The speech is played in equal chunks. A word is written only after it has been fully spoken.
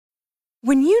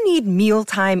When you need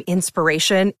mealtime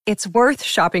inspiration, it's worth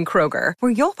shopping Kroger,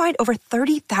 where you'll find over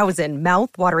 30,000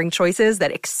 mouth-watering choices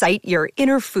that excite your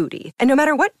inner foodie. And no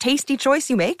matter what tasty choice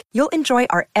you make, you'll enjoy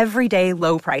our everyday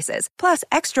low prices, plus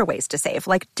extra ways to save,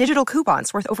 like digital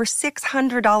coupons worth over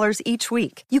 $600 each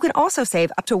week. You can also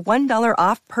save up to $1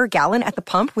 off per gallon at the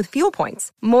pump with fuel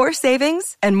points. More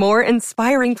savings and more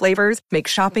inspiring flavors make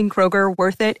shopping Kroger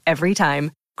worth it every time.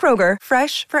 Kroger,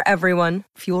 fresh for everyone.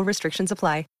 Fuel restrictions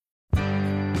apply.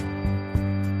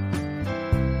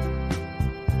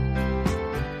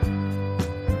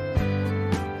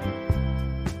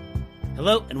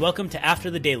 Hello, and welcome to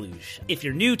After the Deluge. If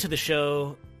you're new to the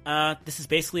show, this is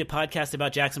basically a podcast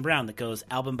about Jackson Browne that goes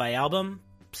album by album,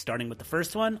 starting with the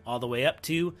first one, all the way up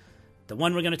to the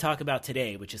one we're going to talk about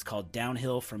today, which is called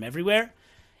Downhill from Everywhere.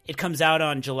 It comes out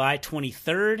on July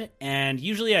 23rd, and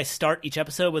usually I start each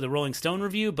episode with a Rolling Stone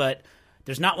review, but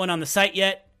there's not one on the site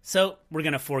yet, so we're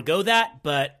going to forego that,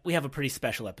 but we have a pretty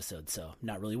special episode, so I'm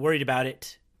not really worried about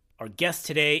it. Our guest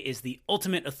today is the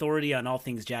ultimate authority on all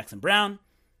things Jackson Browne.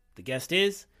 The guest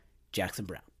is Jackson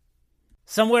Browne.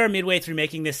 Somewhere midway through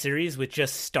making this series, which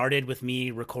just started with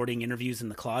me recording interviews in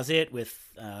the closet with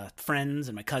friends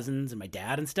and my cousins and my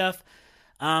dad and stuff,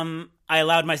 I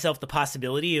allowed myself the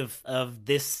possibility of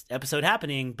this episode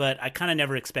happening, but I kind of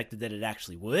never expected that it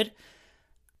actually would.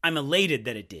 I'm elated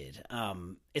that it did.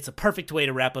 It's a perfect way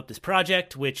to wrap up this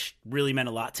project, which really meant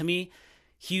a lot to me.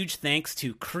 Huge thanks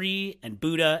to Cree and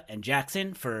Buddha and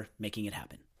Jackson for making it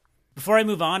happen. Before I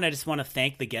move on, I just want to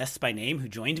thank the guests by name who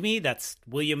joined me. That's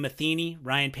William Matheny,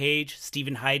 Ryan Page,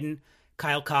 Stephen Hayden,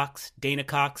 Kyle Cox, Dana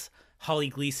Cox, Holly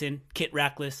Gleason, Kit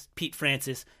Rackless, Pete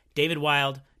Francis, David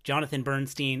Wild, Jonathan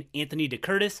Bernstein, Anthony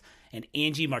DeCurtis, and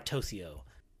Angie Martosio.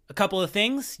 A couple of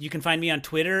things. You can find me on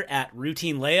Twitter at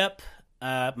Routine Layup.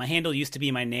 My handle used to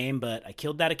be my name, but I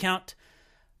killed that account.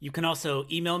 You can also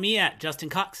email me at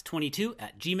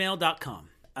justincox22@gmail.com.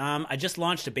 I just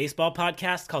launched a baseball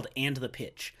podcast called And the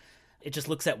Pitch. It just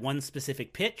looks at one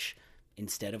specific pitch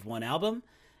instead of one album,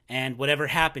 and whatever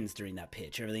happens during that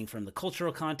pitch, everything from the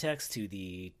cultural context to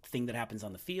the thing that happens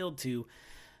on the field to,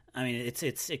 I mean,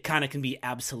 it kind of can be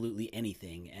absolutely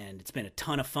anything, and it's been a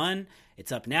ton of fun.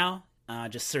 It's up now.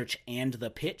 Just search And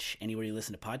the Pitch anywhere you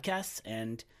listen to podcasts,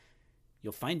 and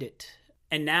you'll find it.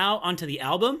 And now onto the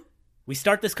album. We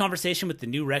start this conversation with the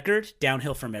new record,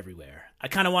 Downhill from Everywhere. I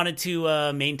kind of wanted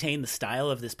to maintain the style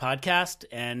of this podcast,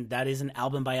 and that is an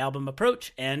album-by-album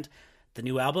approach, and the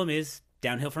new album is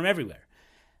Downhill from Everywhere.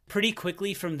 Pretty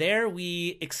quickly from there,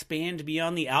 we expand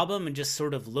beyond the album and just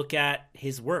sort of look at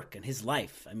his work and his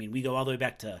life. I mean, we go all the way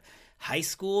back to high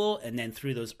school, and then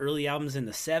through those early albums in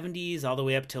the 70s, all the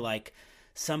way up to, like,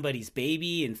 Somebody's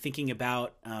Baby and thinking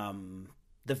about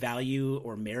the value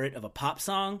or merit of a pop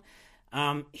song.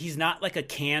 He's not like a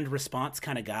canned response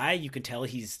kind of guy. You can tell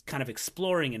he's kind of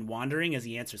exploring and wandering as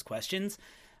he answers questions.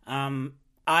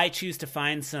 I choose to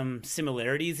find some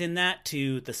similarities in that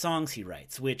to the songs he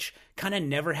writes, which kind of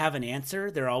never have an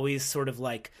answer. They're always sort of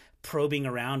like probing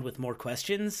around with more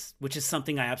questions, which is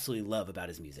something I absolutely love about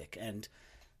his music. And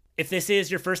if this is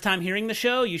your first time hearing the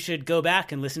show, you should go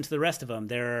back and listen to the rest of them.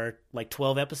 There are like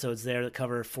 12 episodes there that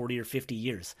cover 40 or 50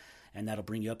 years. And that'll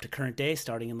bring you up to current day,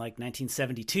 starting in like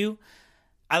 1972.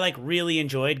 I like really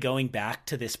enjoyed going back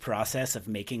to this process of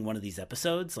making one of these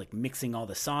episodes, like mixing all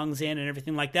the songs in and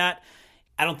everything like that.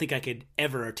 I don't think I could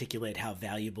ever articulate how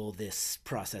valuable this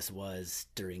process was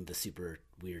during the super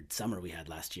weird summer we had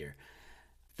last year.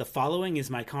 The following is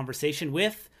my conversation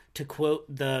with, to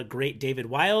quote the great David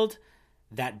Wild,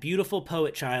 that beautiful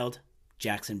poet child,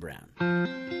 Jackson Browne.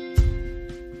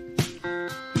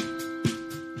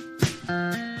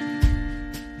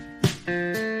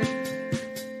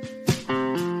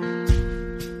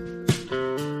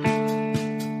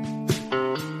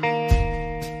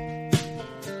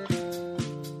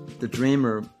 The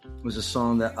Dreamer was a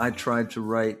song that I tried to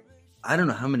write, I don't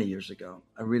know how many years ago.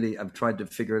 I've tried to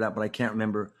figure it out, but I can't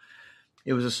remember.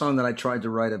 It was a song that I tried to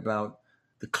write about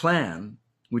the Klan,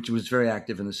 which was very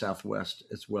active in the Southwest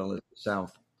as well as the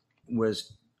South,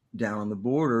 was down on the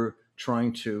border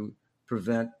trying to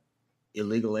prevent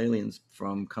illegal aliens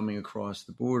from coming across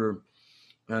the border.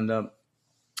 And that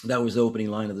was the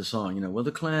opening line of the song. You know, well,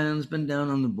 the Klan's been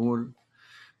down on the border.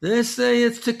 They say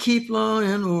it's to keep law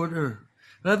and order.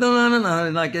 And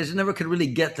like, I just never could really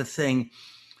get the thing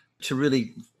to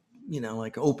really,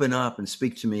 like open up and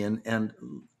speak to me. And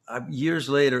years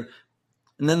later,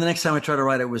 and then the next time I tried to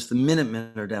write it was the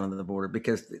Minutemen are down on the border,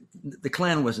 because the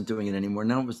Klan wasn't doing it anymore.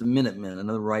 Now it was the Minutemen,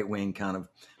 another right-wing kind of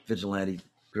vigilante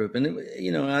group. And,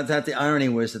 I thought the irony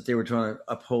was that they were trying to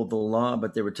uphold the law,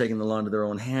 but they were taking the law into their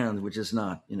own hands, which is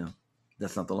not,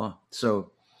 that's not the law.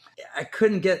 So I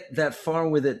couldn't get that far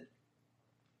with it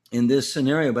in this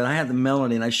scenario, but I had the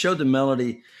melody, and I showed the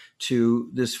melody to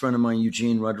this friend of mine,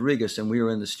 Eugene Rodriguez, and we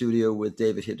were in the studio with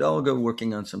David Hidalgo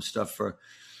working on some stuff for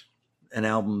an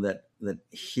album that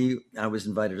I was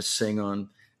invited to sing on.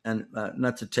 And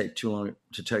not to take too long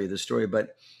to tell you the story,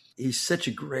 but he's such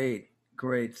a great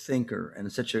thinker,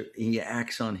 and he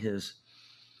acts on his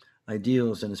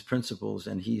ideals and his principles,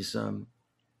 and he's an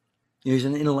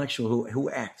intellectual who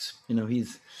acts.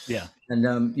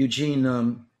 And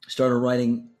Eugene started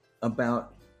writing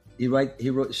about. He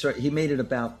made it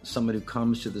about somebody who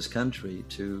comes to this country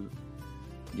to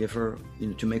give her,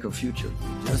 to make her future.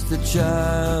 Just a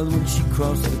child when she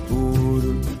crossed the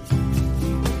border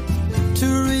to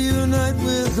reunite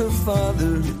with her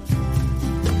father,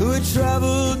 who had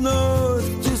traveled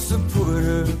north to support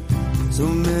her so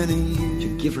many years.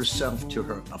 To give herself to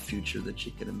her a future that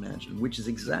she could imagine, which is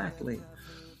exactly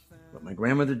what my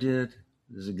grandmother did.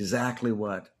 This is exactly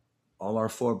what all our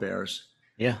forebears,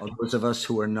 all those of us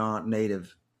who are not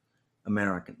Native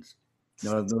Americans,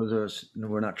 those of us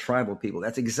who are not tribal people,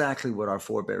 that's exactly what our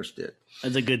forebears did.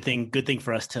 That's a good thing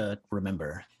for us to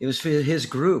remember. It was for his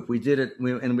group. We did it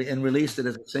and released it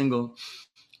as a single,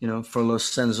 for Los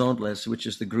Senzontles, which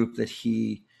is the group that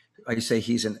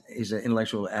he's an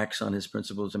intellectual who acts on his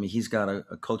principles. I mean, he's got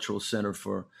a cultural center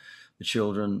for the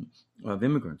children of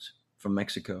immigrants from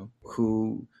Mexico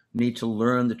who need to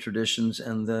learn the traditions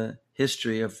and the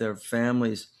history of their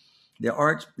families, the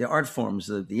art forms,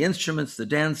 the instruments, the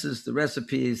dances, the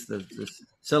recipes, the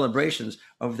celebrations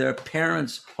of their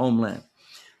parents' homeland.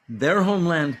 Their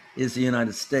homeland is the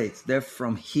United States. They're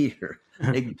from here.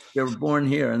 They were born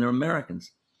here, and they're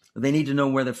Americans. They need to know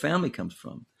where their family comes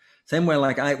from. Same way,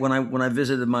 like when I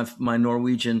visited my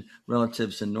Norwegian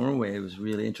relatives in Norway, it was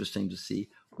really interesting to see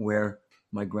where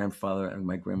my grandfather and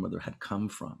my grandmother had come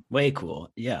from. Way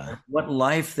cool, yeah. What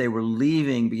life they were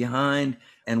leaving behind,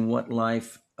 and what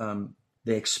life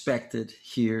they expected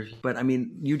here. But I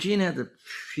mean, Eugene had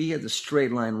the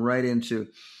straight line right into,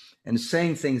 and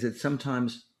saying things that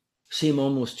sometimes seem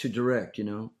almost too direct.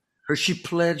 She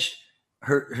pledged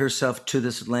herself to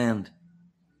this land,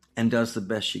 and does the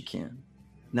best she can.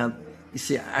 Now, you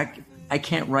see, I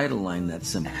can't write a line that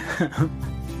simple.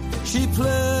 She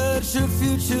pledged her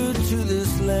future to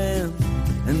this land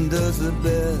and does the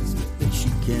best that she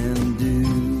can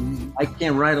do. I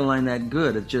can't write a line that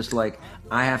good. It's just like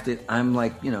I'm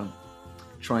like,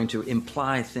 trying to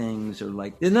imply things, or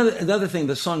like another thing,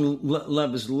 the song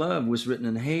Love is Love was written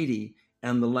in Haiti.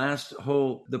 And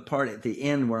the part at the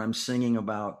end where I'm singing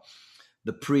about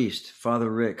the priest,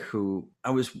 Father Rick, who I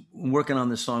was working on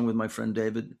this song with my friend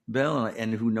David Bell,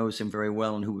 and who knows him very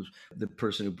well, and who was the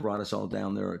person who brought us all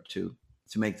down there to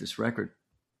make this record.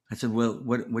 I said, well,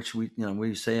 what should we, what do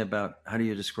you say about, how do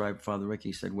you describe Father Rick?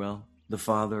 He said, well, the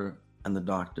father and the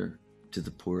doctor to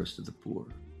the poorest of the poor.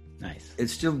 Nice. It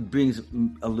still brings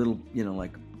a little,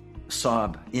 like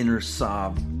inner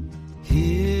sob.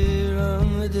 Here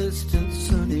on the distant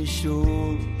sunny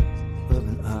shore of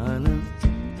an island,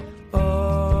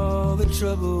 all the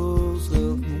troubles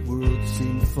of the world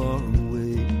seem far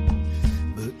away.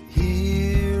 But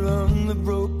here on the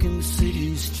broken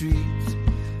city streets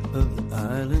of the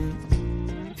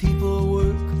island, people work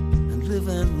and live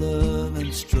and love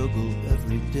and struggle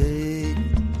every day.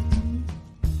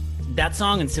 That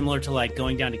song, and similar to like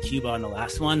Going Down to Cuba on the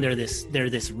last one, they're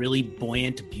this really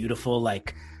buoyant, beautiful,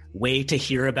 like way to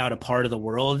hear about a part of the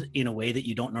world in a way that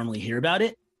you don't normally hear about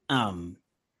it.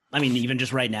 I mean, even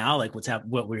just right now, like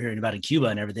what we're hearing about in Cuba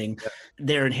and everything,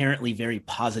 they're inherently very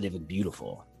positive and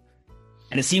beautiful.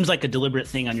 And it seems like a deliberate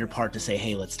thing on your part to say,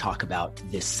 hey, let's talk about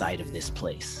this side of this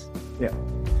place. Yeah.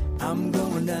 I'm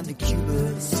going down to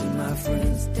Cuba to see my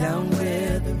friends, down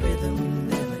where the rhythm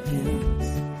never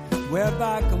ends, where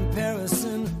by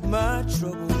comparison my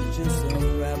troubles just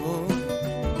unravel.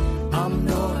 I'm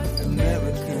North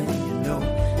American,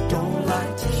 don't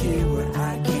like to hear where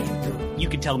I can't go. You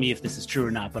could tell me if this is true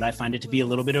or not, but I find it to be a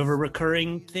little bit of a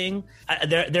recurring thing.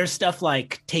 There's stuff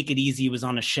like Take It Easy was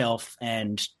on a shelf,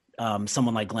 and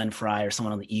someone like Glenn Frey or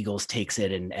someone on the Eagles takes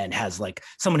it and has like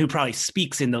someone who probably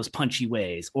speaks in those punchy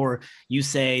ways. Or you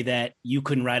say that you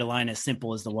couldn't write a line as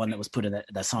simple as the one that was put in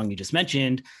that song you just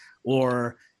mentioned.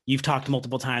 Or you've talked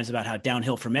multiple times about how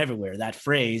Downhill from Everywhere, that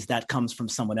phrase, that comes from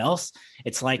someone else.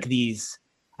 It's like these,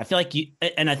 I feel like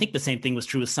and I think the same thing was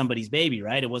true with Somebody's Baby,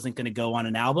 right? It wasn't going to go on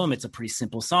an album. It's a pretty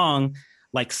simple song,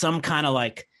 like some kind of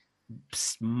like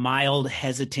mild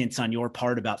hesitance on your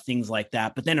part about things like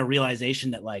that, but then a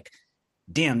realization that like,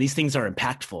 damn, these things are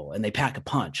impactful and they pack a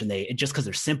punch, and just because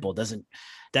they're simple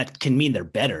that can mean they're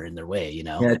better in their way,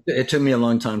 Yeah, it took me a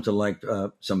long time to like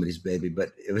Somebody's Baby, but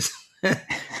it was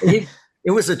It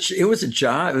was a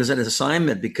job. It was an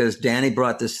assignment because Danny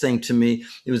brought this thing to me.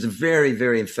 It was a very,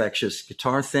 very infectious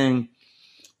guitar thing.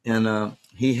 And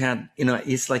he had,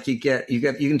 it's like you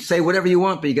can say whatever you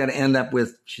want, but you got to end up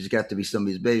with, she's got to be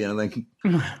somebody's baby. And I'm like,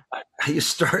 you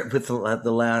start with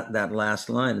that last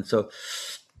line. And so,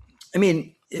 I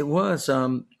mean, it was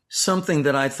something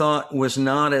that I thought was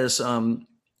not as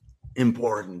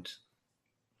important.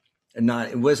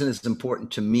 It wasn't as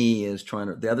important to me as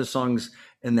the other songs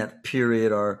in that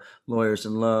period are Lawyers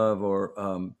in Love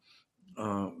or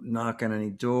Knock on Any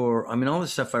Door. I mean, all the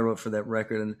stuff I wrote for that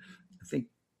record. And I think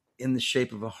In the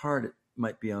Shape of a Heart, it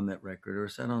might be on that record, or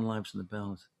is that on Lives in the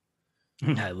Balance?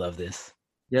 I love this.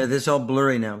 Yeah, this is all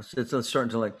blurry now. It's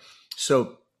starting to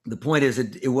so the point is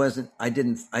it wasn't, I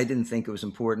didn't think it was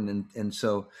important. And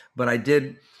so, but I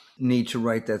did need to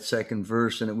write that second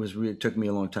verse, and it took me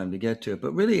a long time to get to it.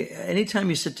 But really, anytime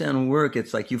you sit down and work,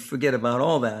 it's like you forget about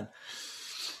all that.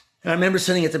 And I remember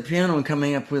sitting at the piano and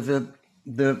coming up with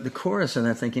the chorus, and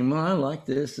I'm thinking, well, I like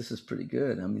this. This is pretty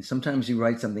good. I mean, sometimes you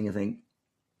write something and think,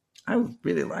 I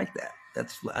really like that.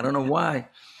 I don't know why.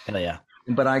 Hell yeah.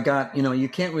 But I got,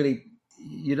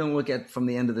 you don't look at from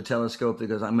the end of the telescope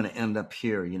because I'm going to end up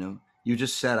here, you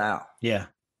just set out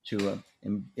to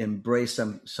embrace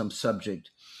some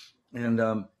subject.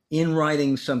 And in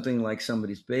writing something like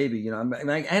Somebody's Baby,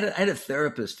 I had a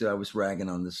therapist who I was ragging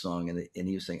on this song, and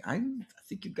he was saying, I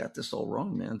think you've got this all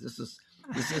wrong, man. This is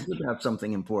about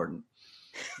something important.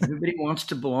 Everybody wants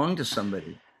to belong to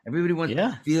somebody. Everybody wants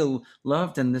to feel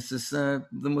loved, and this is the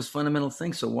most fundamental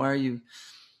thing. So why are you,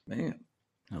 man?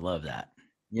 I love that.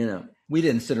 We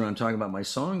didn't sit around talking about my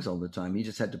songs all the time. He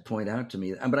just had to point out to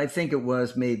me. But I think it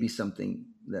was maybe something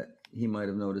that he might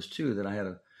have noticed too, that I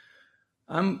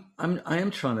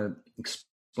am trying to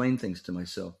explain things to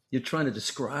myself. You're trying to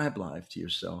describe life to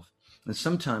yourself. And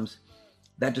sometimes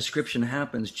that description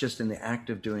happens just in the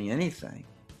act of doing anything.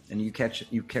 And you catch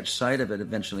sight of it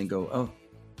eventually and go, oh,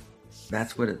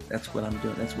 that's what I'm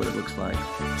doing. That's what it looks like.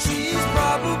 She's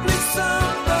probably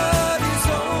somebody's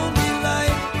only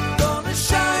light, gonna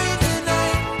shine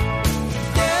tonight.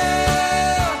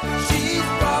 Yeah, she's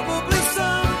probably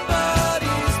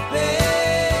somebody's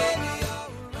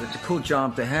baby. It's a cool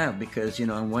job to have because,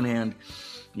 on one hand,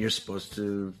 you're supposed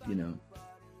to,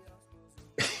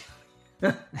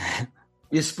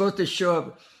 you're supposed to show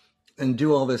up and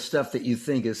do all this stuff that you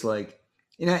think is like,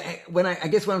 I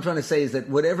guess what I'm trying to say is that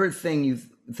whatever thing you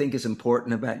think is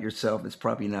important about yourself is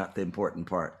probably not the important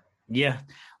part. Yeah.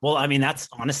 Well, I mean, that's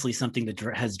honestly something that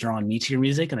has drawn me to your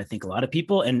music. And I think a lot of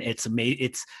people, and it's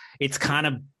kind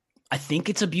of, I think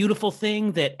it's a beautiful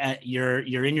thing that you're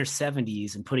in your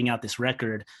 70s and putting out this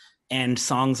record, and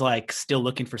songs like Still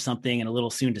Looking for Something and A Little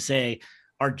Soon to Say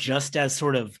are just as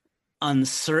sort of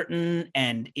uncertain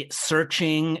and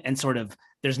searching, and sort of,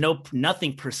 there's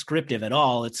nothing prescriptive at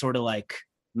all. It's sort of like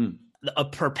a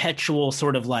perpetual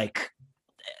sort of like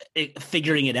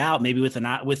figuring it out, maybe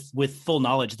with full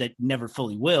knowledge that never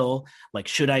fully will. Like,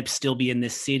 should I still be in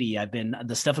this city?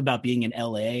 The stuff about being in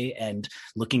LA and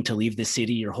looking to leave this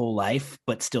city your whole life,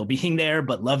 but still being there,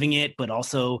 but loving it, but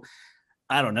also,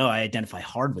 I don't know, I identify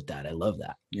hard with that. I love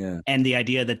that. Yeah. And the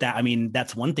idea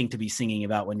that's one thing to be singing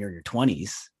about when you're in your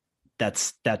 20s.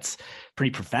 That's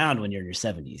pretty profound when you're in your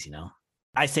 70s,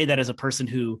 I say that as a person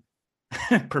who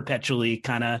perpetually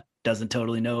kind of doesn't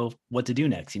totally know what to do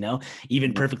next,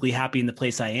 even perfectly happy in the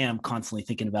place I am, constantly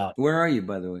thinking about. Where are you,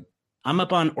 by the way? I'm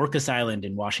up on Orcas Island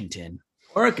in Washington.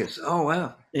 Orcas. Oh,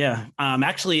 wow. Yeah.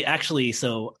 Actually,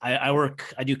 so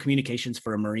I do communications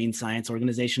for a marine science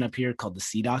organization up here called the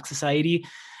Sea Dock Society.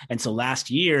 And so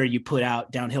last year you put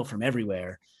out Downhill from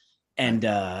Everywhere. And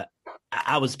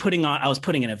I was putting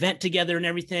an event together and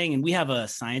everything. And we have a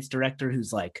science director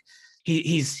who's like,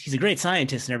 he's a great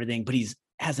scientist and everything, but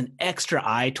has an extra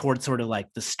eye towards sort of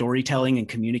like the storytelling and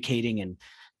communicating and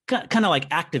kind of like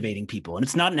activating people. And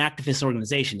it's not an activist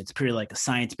organization. It's purely like a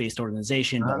science-based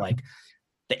organization, but like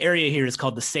the area here is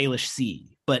called the Salish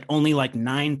Sea, but only like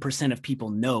 9% of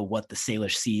people know what the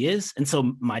Salish Sea is. And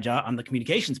so my job, I'm the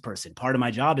communications person. Part of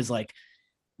my job is like,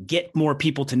 get more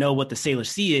people to know what the Salish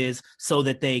Sea is so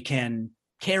that they can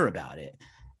care about it.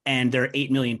 And there are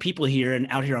 8 million people here, and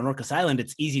out here on Orcas Island,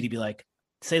 it's easy to be like,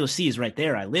 Salish Sea is right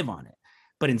there. I live on it.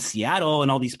 But in Seattle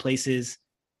and all these places,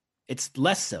 it's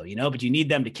less so, but you need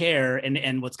them to care.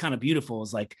 And what's kind of beautiful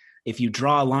is like, if you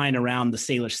draw a line around the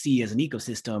Salish Sea as an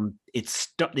ecosystem,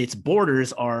 its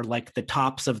borders are like the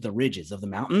tops of the ridges of the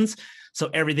mountains. So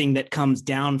everything that comes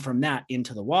down from that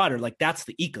into the water, like that's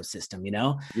the ecosystem, You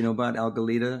know about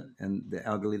Algalita and the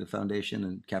Algalita Foundation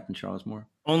and Captain Charles Moore?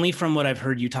 Only from what I've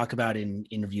heard you talk about in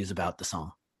interviews about the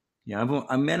song. Yeah,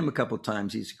 I met him a couple of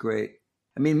times. He's great.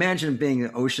 I mean, imagine being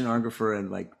an oceanographer and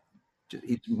like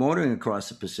he's motoring across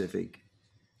the Pacific,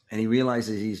 and he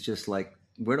realizes he's just like,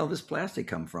 where'd all this plastic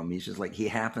come from? He's just like, he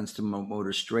happens to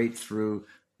motor straight through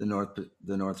the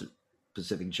North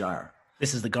Pacific Gyre.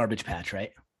 This is the garbage patch,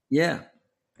 right? Yeah,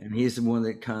 and he's the one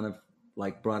that kind of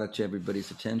like brought it to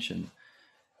everybody's attention.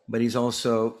 But he's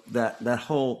also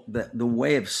the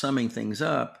way of summing things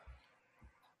up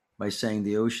by saying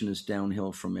the ocean is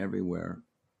downhill from everywhere.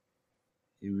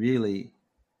 It really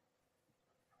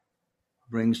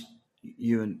brings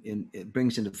you it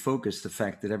brings into focus the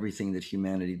fact that everything that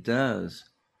humanity does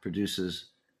produces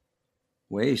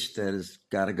waste that has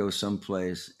got to go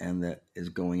someplace, and that is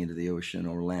going into the ocean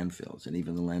or landfills. And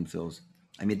even the landfills,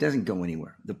 I mean, it doesn't go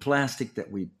anywhere. The plastic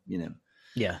that we,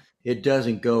 yeah, it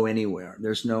doesn't go anywhere.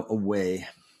 There's no way.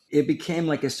 It became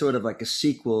like a sort of like a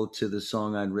sequel to the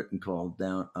song I'd written called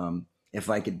If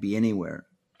I Could Be Anywhere,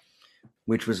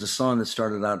 which was a song that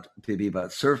started out to be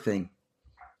about surfing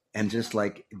and just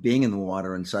like being in the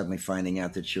water and suddenly finding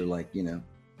out that you're like,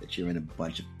 that you're in a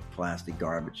bunch of plastic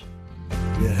garbage.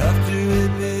 You have to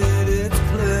admit it's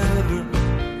clever,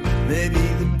 maybe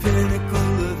the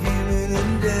pinnacle of human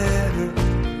endeavor,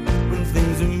 when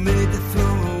things are made to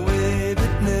throw away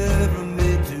but never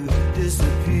made to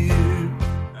disappear.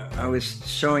 I was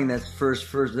showing that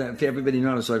first, if everybody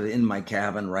knows, I was sort of in my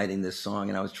cabin writing this song,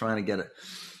 and I was trying to get it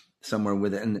somewhere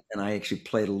with it, and I actually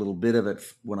played a little bit of it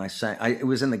when I sang. It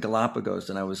was in the Galapagos,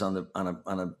 and I was on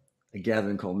a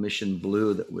gathering called Mission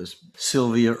Blue that was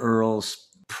Sylvia Earle's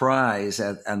prize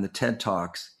and the TED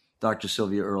Talks. Dr.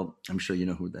 Sylvia Earle, I'm sure you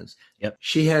know who that is. Yep.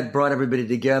 She had brought everybody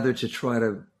together to try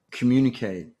to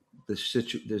communicate the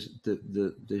shape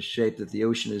that the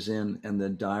ocean is in and the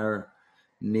dire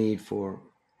need for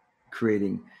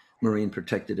creating marine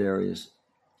protected areas.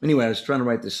 Anyway, I was trying to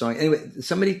write this song. Anyway,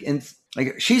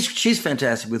 she's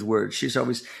fantastic with words. She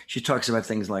talks about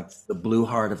things like the blue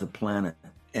heart of the planet,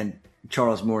 and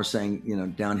Charles Moore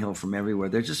saying, downhill from everywhere.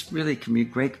 They're just really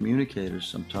great communicators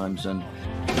sometimes. And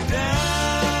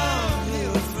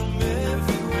Downhill from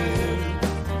everywhere,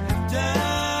 downhill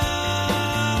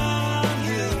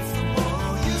from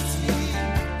all you see.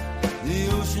 The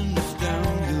ocean is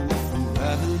downhill from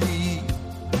gravity.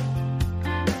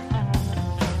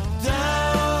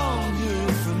 Downhill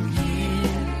from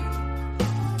here,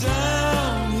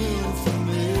 downhill from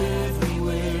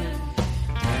everywhere,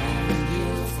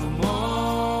 downhill from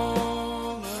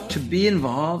all. to be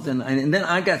involved, and then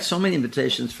I got so many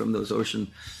invitations from those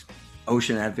ocean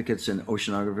advocates and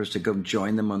oceanographers to go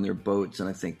join them on their boats, and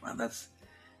I think, wow, that's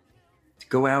to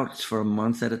go out for a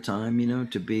month at a time,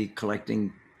 to be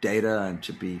collecting data and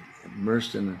to be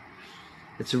immersed in it.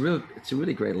 It's a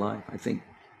really great life, I think.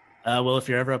 Well, if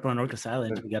you're ever up on Orcas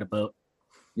Island, we got a boat.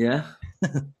 Yeah.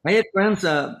 I had friends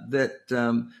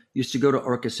that used to go to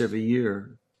Orcas every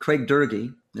year. Craig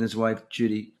Durgee and his wife,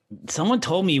 Judy. Someone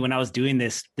told me when I was doing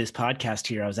this podcast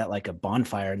here, I was at like a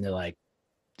bonfire, and they're like,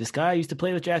 this guy used to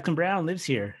play with Jackson Browne, lives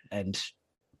here. And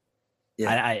yeah.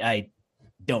 I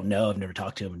don't know. I've never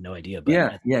talked to him. No idea.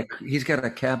 But yeah. He's got a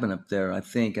cabin up there, I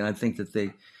think. And I think that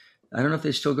I don't know if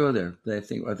they still go there.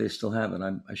 Or they still have it.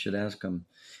 I should ask them.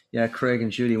 Yeah, Craig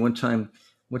and Judy. One time,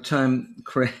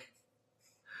 Craig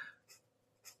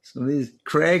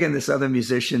and this other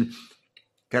musician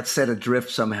got set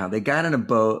adrift somehow. They got in a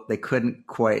boat. They couldn't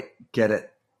quite get it.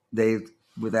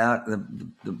 Without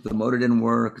the motor didn't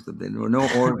work. There were no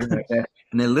oars,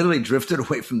 and they literally drifted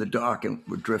away from the dock and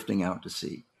were drifting out to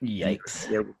sea. Yikes!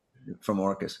 From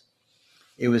Orcas.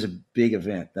 It was a big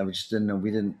event. I just didn't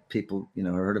know. People,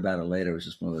 heard about it later. It was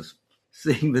just one of those,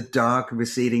 seeing the dock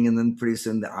receding, and then pretty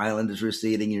soon the island is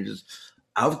receding. You're just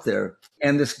out there.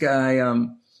 And this guy,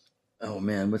 oh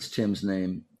man, what's Tim's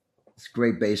name? This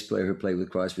great bass player who played with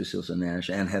Crosby, Stills and Nash,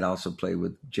 and had also played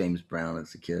with James Brown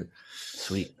as a kid.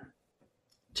 Sweet.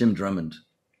 Tim Drummond.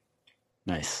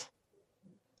 Nice.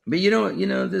 But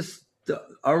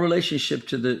our relationship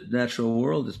to the natural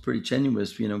world is pretty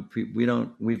tenuous.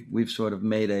 We've sort of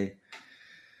made a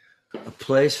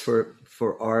place for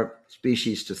our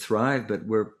species to thrive, but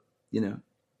we're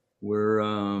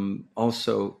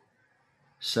also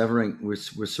severing. We're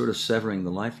sort of severing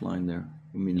the lifeline there.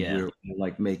 I mean, we're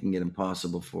like making it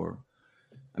impossible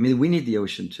we need the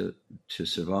ocean to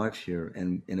survive here,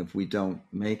 and if we don't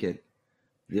make it,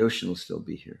 the ocean will still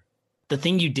be here. The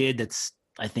thing you did that's,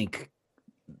 I think,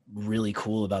 really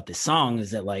cool about this song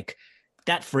is that, like,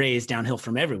 that phrase "downhill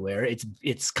from everywhere,"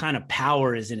 it's kind of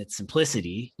power is in its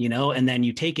simplicity, and then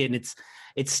you take it and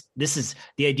this is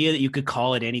the idea that you could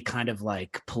call it any kind of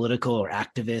like political or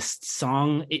activist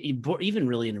song, even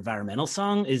really an environmental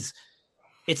song.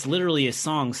 It's literally a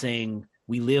song saying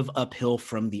we live uphill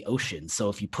from the ocean. So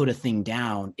if you put a thing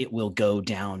down, it will go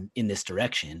down in this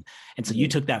direction. And so you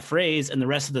took that phrase, and the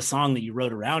rest of the song that you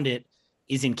wrote around it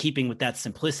is in keeping with that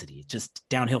simplicity. Just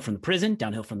downhill from the prison,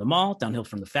 downhill from the mall, downhill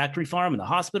from the factory farm and the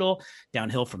hospital,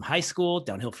 downhill from high school,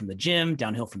 downhill from the gym,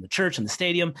 downhill from the church and the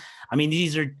stadium. I mean,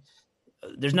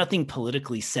 there's nothing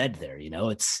politically said there.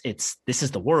 It's this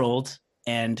is the world,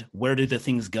 and where do the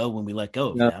things go when we let go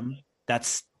of them?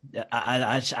 That's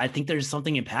I think there's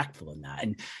something impactful in that.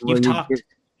 And you've talked.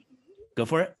 Go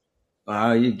for it.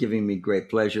 You're giving me great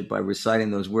pleasure by reciting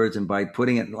those words and by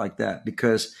putting it like that,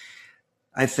 because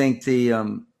I think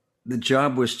the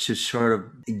job was to sort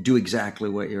of do exactly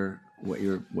what you're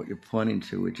pointing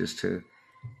to, which is to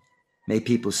make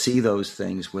people see those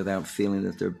things without feeling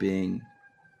that they're being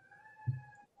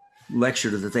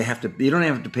lectured, or that you don't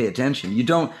have to pay attention.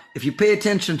 If you pay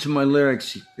attention to my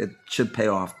lyrics, it should pay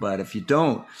off. But if you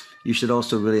don't, you should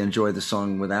also really enjoy the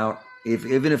song without,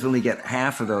 even if you only get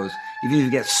half of those, even if you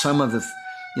get some of the,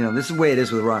 this is the way it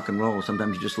is with rock and roll.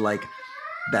 Sometimes you just like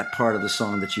that part of the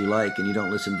song that you like, and you don't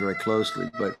listen very closely.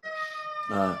 But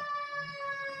I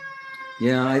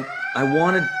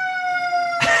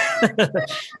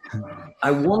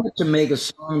wanted to make a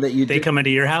song that They come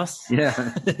into your house? Yeah,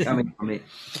 coming for me.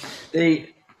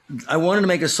 I wanted to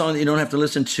make a song that you don't have to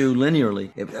listen to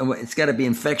linearly. It's got to be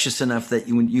infectious enough that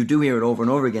when you do hear it over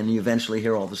and over again, you eventually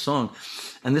hear all the song.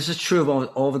 And this is true of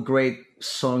all the great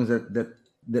songs that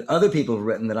other people have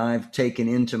written that I've taken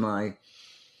into my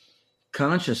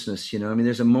consciousness.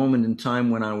 There's a moment in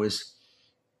time when I was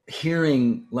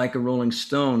hearing Like a Rolling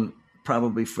Stone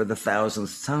probably for the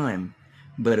 1,000th time,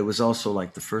 but it was also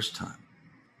like the first time.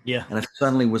 Yeah. And I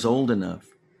suddenly was old enough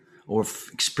or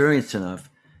experienced enough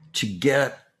to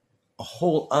get a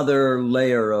whole other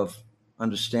layer of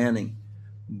understanding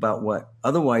about what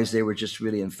otherwise they were just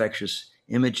really infectious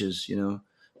images, And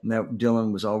that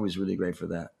Dylan was always really great for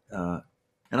that.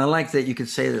 And I like that you could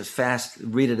say it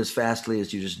read it as fastly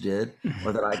as you just did,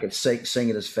 or that I could sing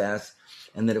it as fast,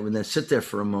 and that it would then sit there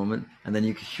for a moment, and then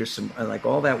you could hear some, like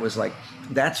all that was like,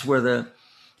 that's where the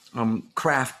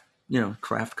craft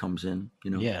comes in,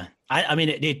 Yeah. I mean,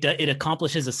 it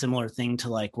accomplishes a similar thing to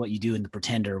like what you do in The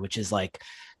Pretender, which is like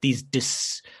these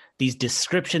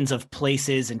descriptions of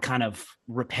places and kind of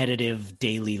repetitive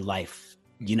daily life,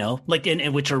 like,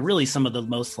 and which are really some of the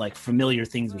most like familiar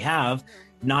things we have,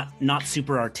 not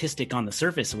super artistic on the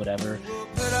surface or whatever. We'll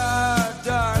put our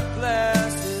dark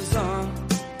glasses on,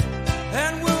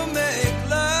 and we'll make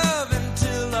love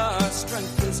until our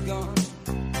strength is gone.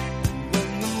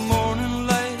 When the morning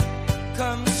light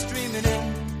comes streaming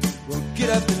in, we'll get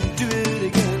up and do it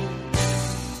again.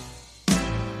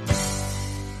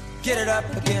 Get it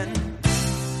up again.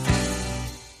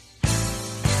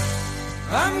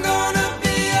 I'm gonna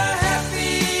be a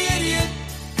happy idiot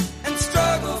and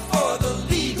struggle for the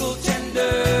legal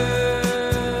tender,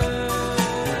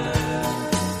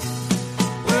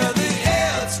 where the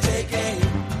elves take aim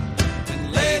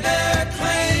and lay their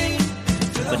claim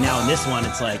to the. But now in this one,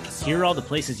 it's like, here are all the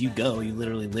places you go. You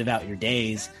literally live out your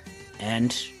days,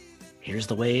 and here's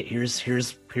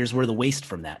where the waste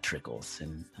from that trickles.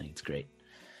 And I think it's great.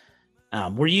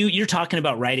 You're talking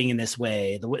about writing in this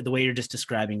way, the way you're just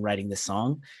describing writing this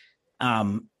song,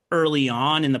 early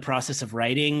on in the process of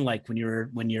writing, like when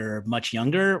you're much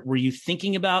younger, were you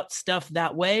thinking about stuff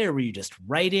that way, or were you just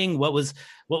writing? What was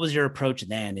your approach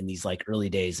then in these like early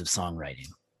days of songwriting?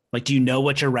 Like, do you know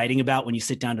what you're writing about when you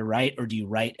sit down to write, or do you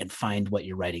write and find what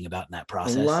you're writing about in that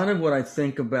process? A lot of what I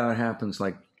think about happens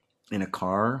like in a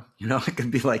car, it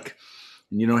could be like,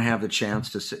 and you don't have the chance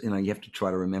to sit, you have to try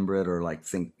to remember it or like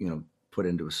think, put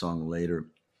into a song later,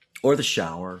 or the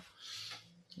shower.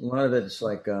 A lot of it's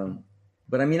like,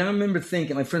 but I mean, I remember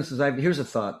thinking, like, for instance, here's a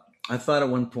thought. I thought at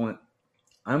one point,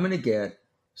 I'm going to get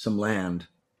some land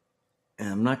and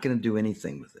I'm not going to do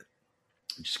anything with it.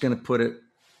 I'm just going to put it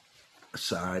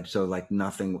aside. So like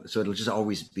nothing, so it'll just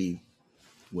always be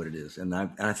what it is. And I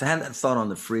had that thought on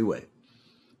the freeway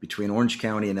between Orange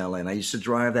County and LA. And I used to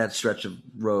drive that stretch of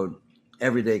road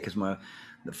every day because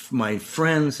my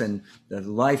friends and the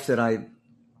life that I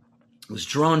was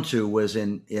drawn to was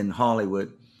in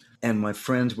Hollywood, and my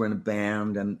friends were in a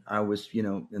band, and I was,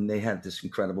 and they had this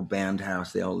incredible band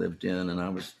house they all lived in, and I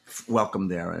was welcome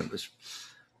there.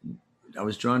 I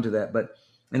was drawn to that. But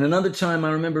and another time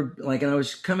I remember, like, and I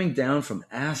was coming down from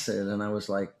acid, and I was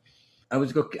like, I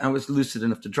was lucid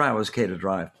enough to drive. I was okay to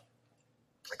drive.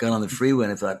 I got on the freeway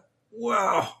and I thought,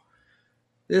 wow,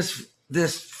 this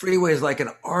freeway is like an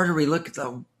artery. Look at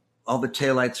all the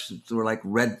taillights were like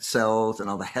red cells and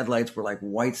all the headlights were like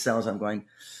white cells. I'm going,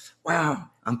 wow,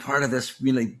 I'm part of this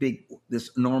really big,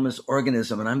 this enormous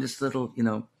organism. And I'm this little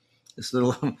this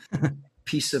little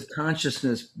piece of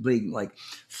consciousness being like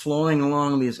flowing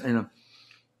along these, I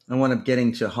wound up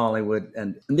getting to Hollywood,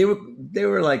 and they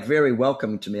were like very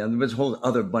welcoming to me. And there was a whole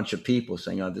other bunch of people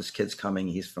saying, "Oh, this kid's coming.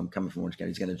 He's coming from Orange County.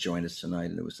 He's going to join us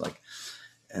tonight." And it was like,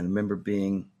 and I remember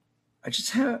I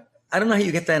don't know how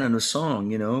you get that in a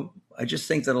song, I just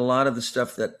think that a lot of the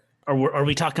stuff that. Are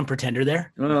we talking Pretender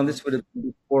there? No, this would have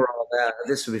been before all that.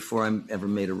 This was before I ever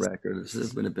made a record.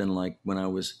 This would have been like when I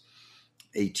was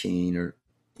 18 or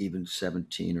even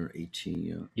 17 or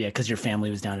 18. Yeah, because your family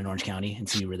was down in Orange County, and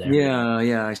so you were there.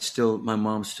 Yeah. My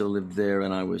mom still lived there,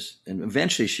 and and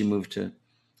eventually she moved to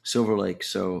Silver Lake.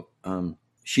 So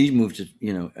she moved to,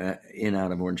 in and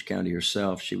out of Orange County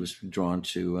herself. She was drawn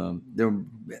to, there were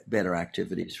better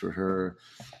activities for her.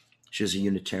 She was a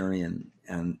Unitarian,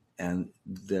 and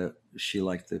she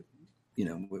liked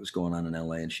what was going on in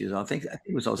LA, and I think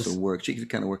it was also work. She could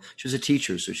kind of work. She was a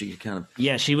teacher, so she could kind of.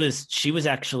 Yeah, she was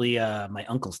actually my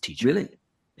uncle's teacher. Really?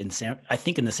 In the San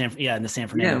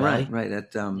Fernando Valley. Yeah, right.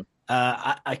 At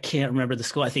I can't remember the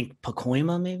school. I think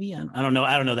Pacoima, maybe. I don't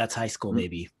know. That's high school,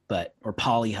 maybe, or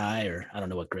Poly High, or I don't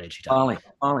know what grade she taught.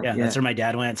 Poly. Yeah, that's where my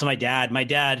dad went. So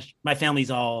my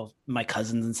family's all, my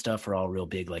cousins and stuff are all real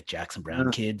big like Jackson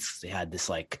Browne kids. They had this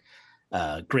like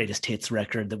greatest hits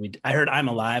record that I heard I'm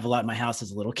Alive a lot in my house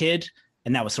as a little kid,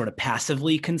 and that was sort of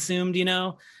passively consumed,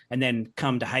 and then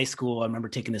come to high school. I remember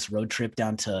taking this road trip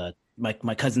down to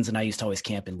my cousins, and I used to always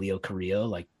camp in Leo Carrillo,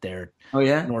 like they're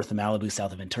north of Malibu,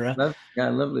 south of Ventura. I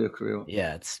love Leo Carrillo.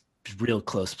 Yeah, it's a real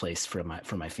close place for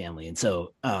my family. And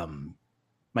so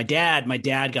my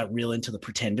dad got real into the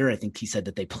Pretender. I think he said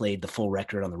that they played the full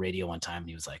record on the radio one time, and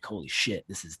he was like, holy shit,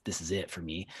 this is it for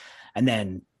me. And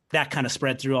then that kind of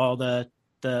spread through all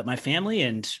my family,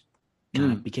 and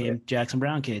kind of became Jackson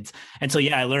Browne kids. And so,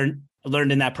 I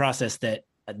learned in that process that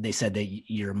they said that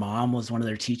your mom was one of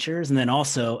their teachers. And then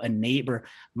also a neighbor,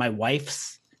 my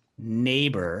wife's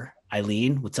neighbor,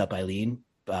 Eileen. What's up, Eileen?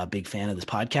 Big fan of this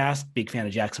podcast, big fan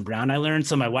of Jackson Browne, I learned.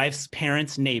 So my wife's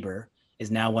parents' neighbor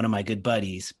is now one of my good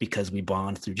buddies because we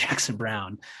bond through Jackson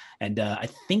Browne. And I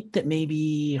think that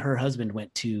maybe her husband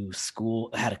went to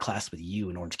school, had a class with you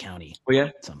in Orange County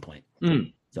at some point.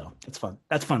 So it's fun.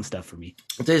 That's fun stuff for me.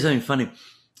 I'll tell you something funny.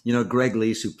 Greg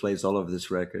Leese, who plays all over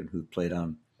this record, who played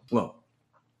on,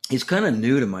 he's kind of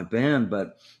new to my band,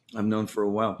 but I've known for a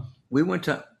while. We went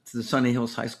to the Sunny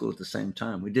Hills High School at the same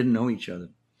time. We didn't know each other.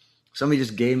 Somebody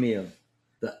just gave me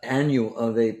the annual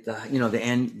of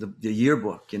the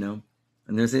yearbook, and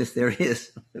there he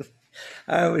is.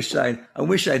 I wish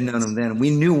I'd known him then.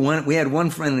 We had one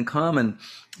friend in common,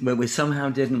 but we somehow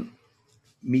didn't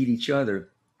meet each other.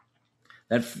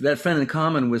 That friend in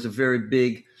common was a very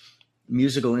big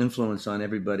musical influence on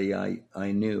everybody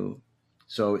I knew.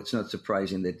 So it's not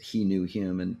surprising that he knew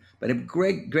him. But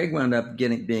Greg wound up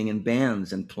being in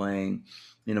bands and playing,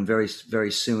 very,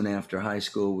 very soon after high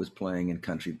school, was playing in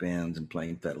country bands and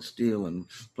playing pedal steel and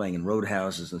playing in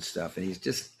roadhouses and stuff. And he's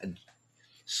just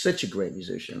such a great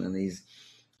musician, and he's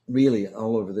really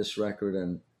all over this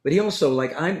record. But he also,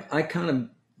 I kind of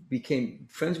became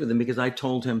friends with him because I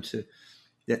told him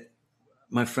that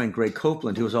my friend Greg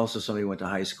Copeland, who was also somebody who went to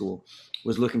high school,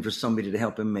 was looking for somebody to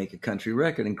help him make a country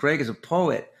record. And Greg is a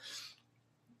poet.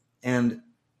 And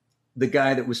the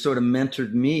guy that was sort of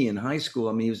mentored me in high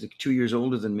school, he was like 2 years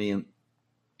older than me. And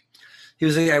he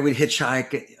was the guy we'd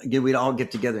hitchhike. We'd all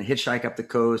get together and hitchhike up the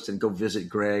coast and go visit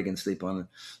Greg and sleep on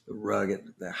the rug at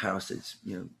the house.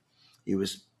 He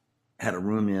had a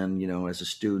room in, as a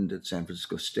student at San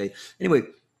Francisco State. Anyway,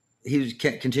 he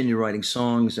continued writing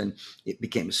songs, and it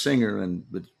became a singer and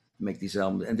would make these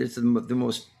albums. And it's the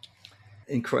most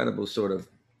incredible sort of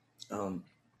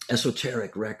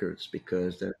esoteric records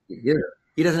because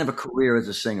he doesn't have a career as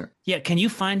a singer. Yeah, can you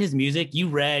find his music? You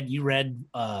read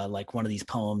like one of these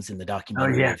poems in the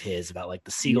documentary of his about like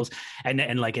the seagulls,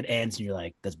 and like it ends and you're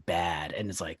like, that's bad, and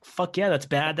it's like, fuck yeah, that's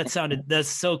bad. That's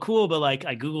so cool, but like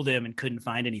I googled him and couldn't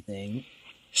find anything.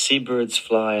 Seabirds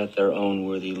fly at their own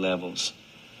worthy levels.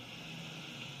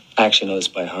 I actually know this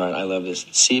by heart. I love this.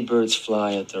 Seabirds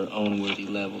fly at their own worthy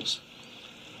levels.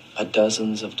 A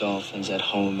dozens of dolphins at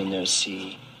home in their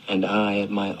sea, and I at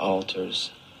my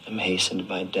altars am hastened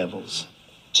by devils,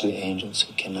 to angels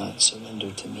who cannot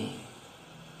surrender to me.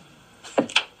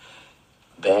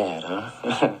 Bad,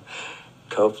 huh?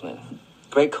 Copeland.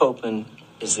 Greg Copeland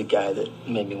is the guy that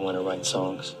made me want to write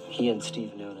songs. He and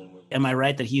Steve Noonan were... Am I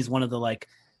right that he's one of the like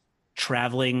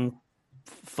traveling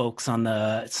folks on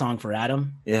the Song for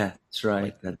Adam? Yeah, that's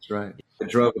right. That's right. I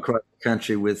drove across the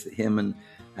country with him and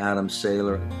Adam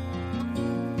Saylor.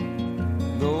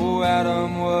 Though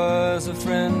Adam was a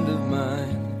friend of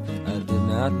mine, I did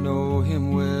not know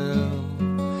him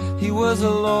well. He He was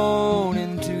alone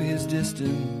into his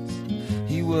distance.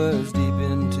 He was deep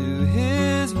into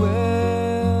his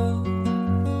well.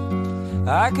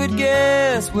 I could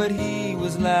guess what he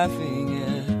was laughing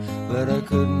at, but I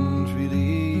couldn't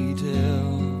really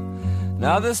tell.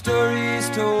 Now the story's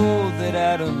told that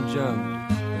Adam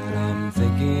jumped, and I'm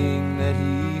thinking that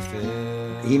he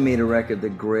fell. He made a record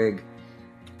that Greg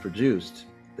produced,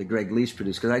 that Greg Leish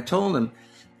produced, because I told him,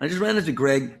 I just ran into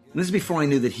Greg, and this is before I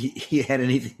knew that he had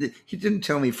anything. He didn't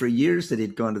tell me for years that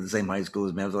he'd gone to the same high school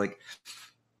as me. I was like,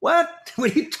 what? What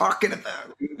are you talking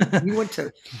about? He went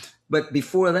to... But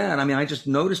before that, I mean, I just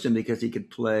noticed him because he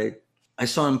could play. I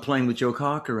saw him playing with Joe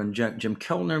Cocker, and Jim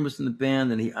Keltner was in the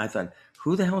band, and I thought,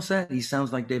 who the hell's that? He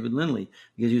sounds like David Lindley,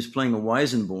 because he was playing a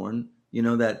Weisenborn, you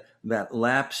know, that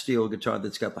lap steel guitar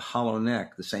that's got the hollow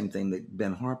neck, the same thing that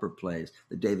Ben Harper plays,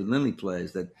 that David Lindley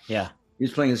plays. That yeah, he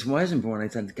was playing this Weisenborn. I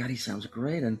thought, God, he sounds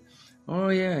great. And oh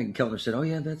yeah, and Keltner said, oh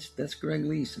yeah, that's Greg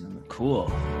Leish. And I'm like,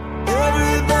 cool.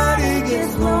 Everybody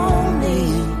gets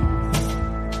lonely.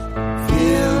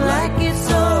 Feel like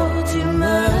it's all too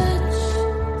much.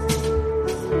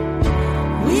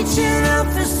 Reaching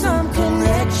out for some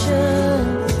connection,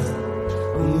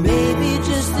 or maybe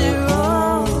just their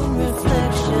own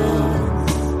reflection.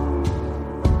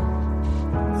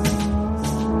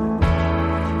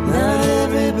 Not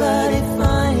everybody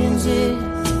finds it,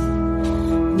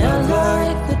 not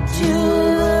like the two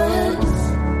of us.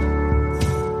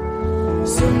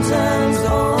 Sometimes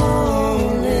all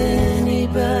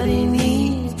anybody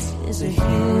needs is a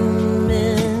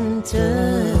human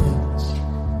touch.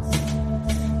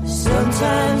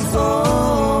 Sometimes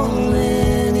all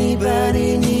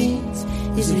anybody needs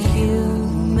is a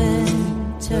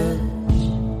human touch.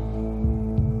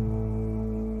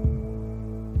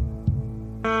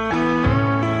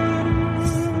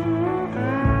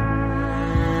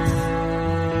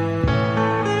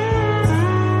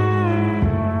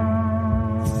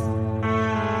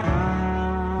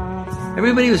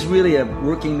 everybody who's really a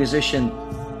working musician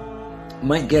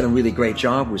might get a really great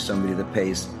job with somebody that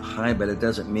pays high, but it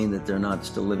doesn't mean that they're not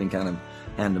still living kind of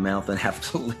hand to mouth and have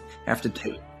to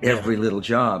take every little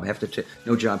job.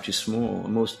 No job too small.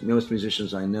 Most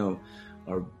musicians I know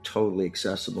are totally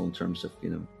accessible in terms of,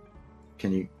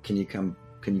 can you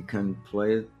come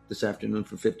play this afternoon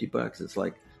for $50? It's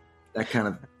like that kind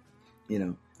of,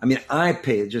 I mean, I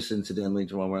pay, just incidentally,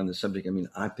 while we're on the subject,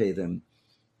 I pay them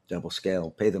double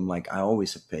scale, pay them like I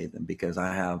always have paid them, because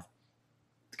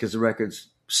the records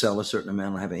sell a certain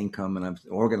amount, I have an income, and I'm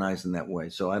organized in that way.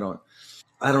 So I don't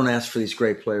ask for these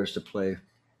great players to play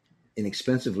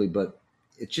inexpensively, but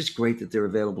it's just great that they're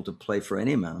available to play for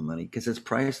any amount of money, because it's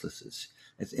priceless.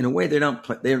 It's in a way they're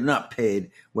not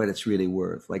paid what it's really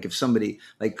worth. Like if somebody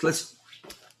I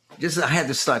had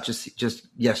this thought just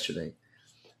yesterday,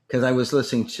 because I was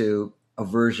listening to a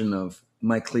version of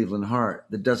My Cleveland Heart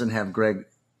that doesn't have Greg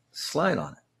slide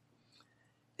on it.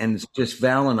 And it's just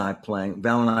Val and I playing.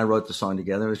 Val and I wrote the song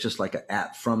together. It was just like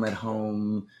at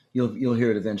home. You'll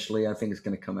hear it eventually. I think it's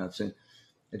going to come out soon.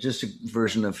 It's just a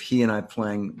version of he and I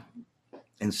playing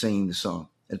and singing the song.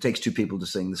 It takes two people to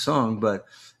sing the song, but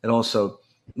it also,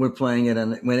 we're playing it,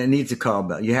 and when it needs a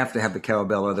cowbell, you have to have the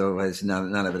cowbell, otherwise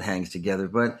none of it hangs together.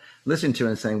 But listen to it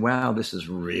and saying, wow, this is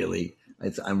really,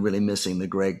 I'm really missing the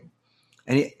Greg.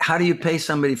 And how do you pay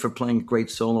somebody for playing great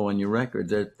solo on your record?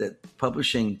 That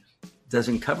publishing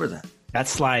doesn't cover that. That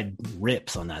slide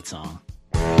rips on that song.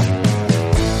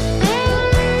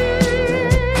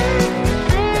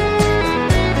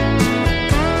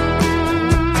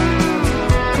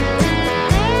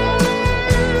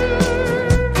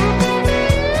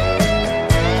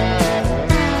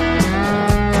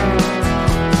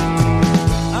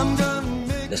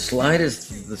 The slide is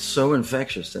so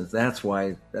infectious, and that's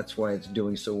why it's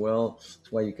doing so well.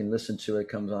 That's why you can listen to it. It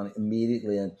comes on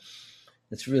immediately, and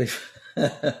it's really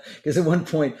because at one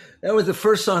point that was the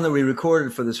first song that we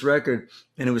recorded for this record,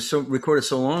 and it was recorded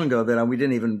so long ago that we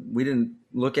didn't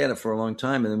look at it for a long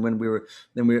time. And then when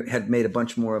we had made a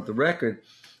bunch more of the record,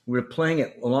 we were playing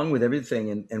it along with everything,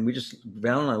 and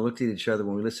Val and I looked at each other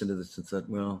when we listened to this and thought,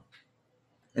 well,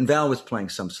 and Val was playing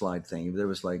some slide thing. There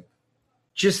was like,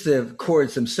 just the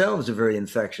chords themselves are very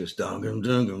infectious. All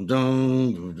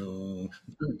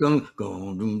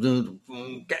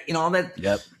that.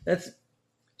 Yep. That's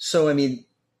so. I mean,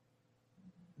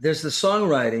 there's the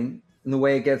songwriting and the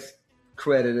way it gets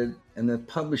credited, and the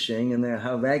publishing and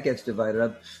how that gets divided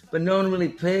up. But no one really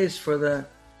pays for the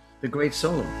great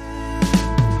solo.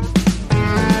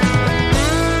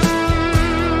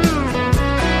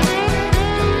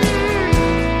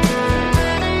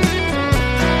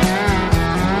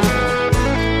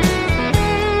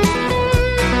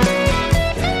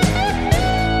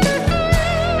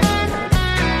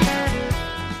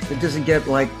 It doesn't get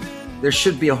like, there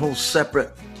should be a whole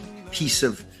separate piece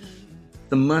of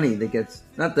the money that gets,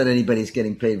 not that anybody's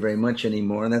getting paid very much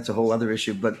anymore, and that's a whole other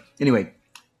issue. But anyway,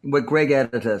 what Greg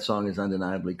added to that song is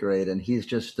undeniably great. And he's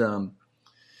just,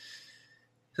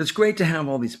 it's great to have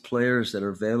all these players that are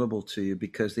available to you,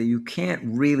 because you can't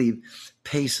really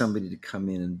pay somebody to come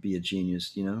in and be a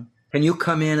genius, you know? Can you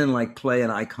come in and like play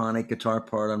an iconic guitar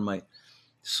part on my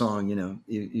song? You know,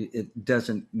 it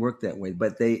doesn't work that way,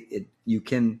 but you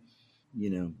can, you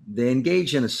know, they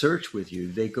engage in a search with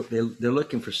you. They're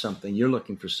looking for something. You're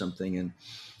looking for something. And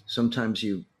sometimes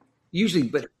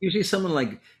usually someone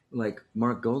like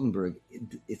Mark Goldenberg,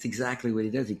 it's exactly what he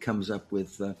does. He comes up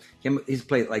with, he's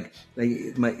played like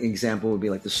my example would be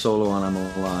like the solo on I'm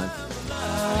Alive.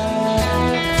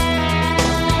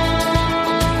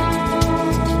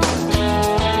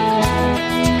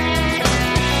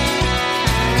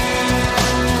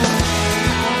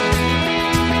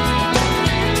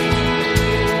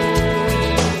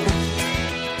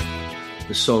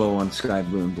 The solo on Sky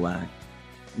Blue and Black.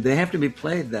 They have to be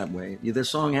played that way. The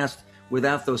song has to,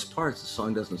 without those parts, the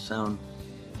song doesn't sound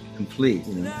complete,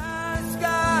 you know. The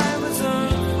sky was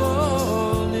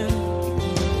unfolding,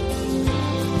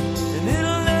 and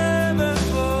it'll never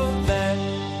fall back.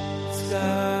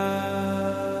 Sky,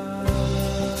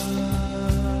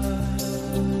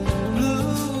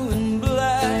 blue and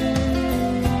black.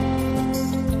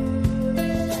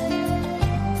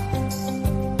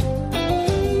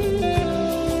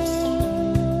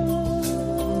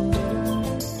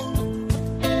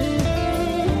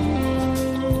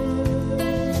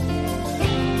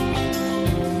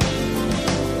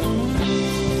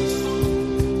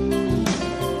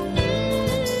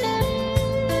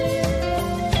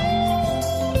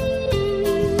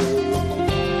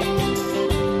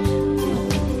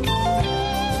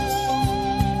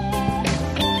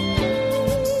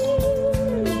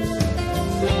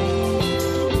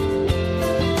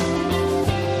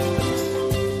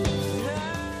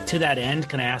 To that end,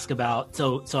 can I ask about,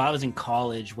 so I was in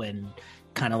college when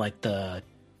kind of like the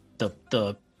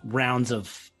rounds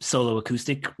of solo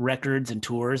acoustic records and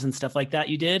tours and stuff like that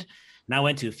you did, and I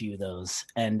went to a few of those,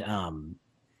 and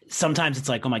sometimes it's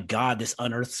like, oh my God, this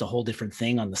unearths a whole different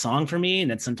thing on the song for me, and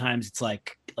then sometimes it's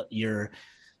like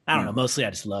I don't know, mostly I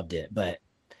just loved it. But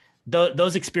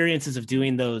those experiences of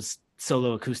doing those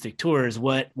solo acoustic tours,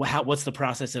 what's the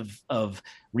process of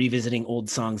revisiting old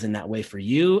songs in that way for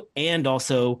you? And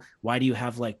also, why do you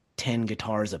have like 10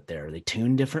 guitars up there? Are they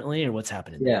tuned differently, or what's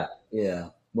happening there? Yeah.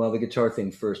 Well, the guitar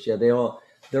thing first. Yeah,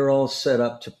 they're all set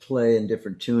up to play in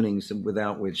different tunings, and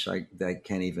without which I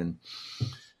can't even.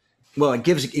 Well, it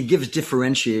gives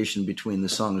differentiation between the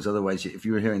songs. Otherwise, if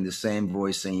you were hearing the same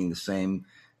voice singing the same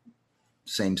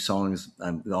songs,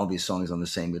 all these songs on the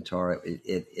same guitar,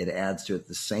 it adds to it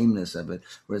the sameness of it.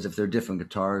 Whereas if they're different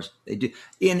guitars, they do.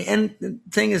 And the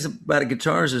thing is about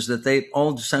guitars is that they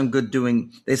all sound good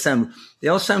they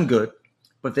all sound good,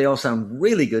 but they all sound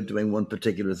really good doing one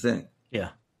particular thing. Yeah.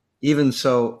 Even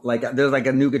so, like there's like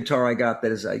a new guitar I got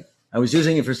that is like, I was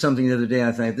using it for something the other day. And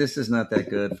I think this is not that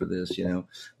good for this, you know.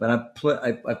 But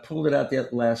I pulled it out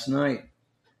last night.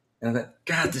 And I thought,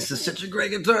 God, this is such a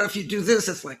great guitar. If you do this,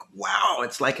 it's like, wow,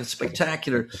 it's like a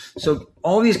spectacular. So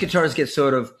all these guitars get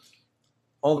sort of,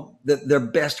 their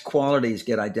best qualities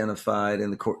get identified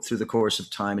through the course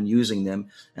of time and using them.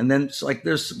 And then it's like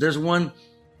there's one,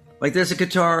 like there's a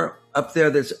guitar up there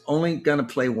that's only going to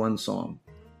play one song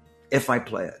if I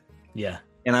play it. Yeah.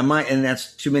 And and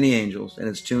that's Too Many Angels, and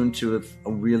it's tuned to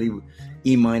a really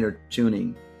E minor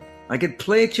tuning. I could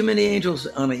play Too Many Angels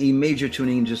on an E major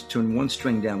tuning and just tune one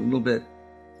string down a little bit,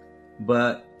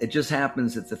 but it just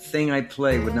happens that the thing I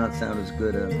play would not sound as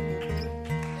good.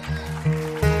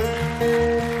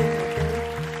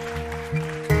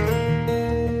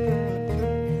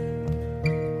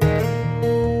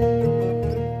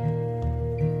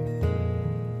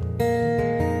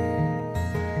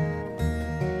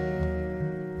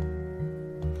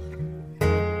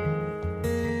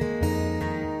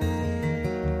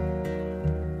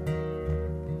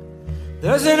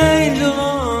 There's an angel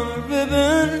on a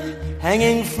ribbon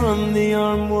hanging from the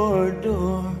armored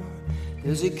door.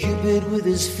 There's a cupid with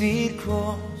his feet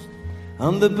crossed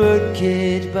on the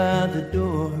birdcage by the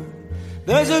door.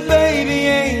 There's a baby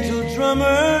angel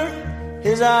drummer,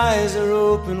 his eyes are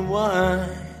open wide,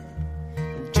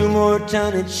 and two more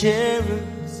tiny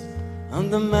cherubs on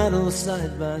the mantel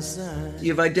side by side.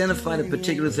 You've identified a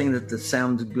particular thing that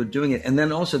sounds good doing it, and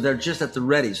then also they're just at the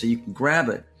ready, so you can grab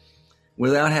it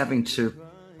without having to.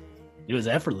 It was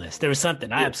effortless. There was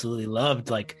something I absolutely loved.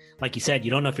 Like you said,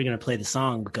 you don't know if you're going to play the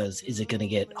song because is it going to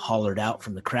get hollered out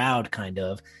from the crowd, kind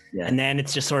of. Yeah. And then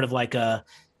it's just sort of like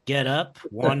get up,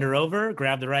 wander over,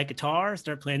 grab the right guitar,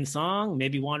 start playing the song,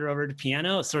 maybe wander over to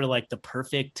piano. It's sort of like the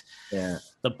perfect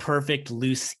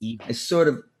loose evening. I sort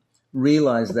of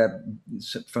realized that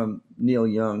from Neil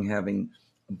Young having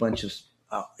a bunch of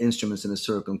instruments in a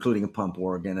circle, including a pump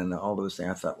organ and all those things.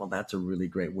 I thought, well, that's a really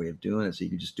great way of doing it. So you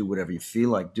can just do whatever you feel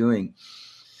like doing.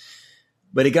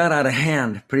 But it got out of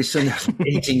hand. Pretty soon there's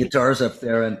 18 guitars up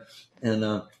there, and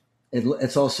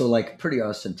it's also like pretty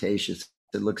ostentatious.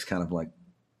 It looks kind of like,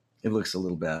 it looks a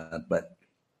little bad, but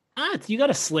you got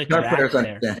a slick back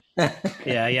there.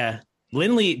 Yeah.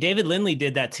 David Lindley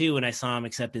did that too when I saw him,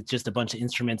 except it's just a bunch of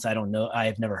instruments I don't know,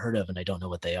 I've never heard of, and I don't know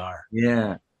what they are.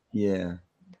 Yeah.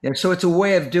 So it's a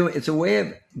way of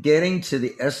getting to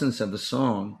the essence of a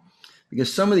song,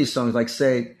 because some of these songs, like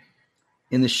say,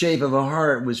 "In the Shape of a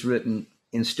Heart" was written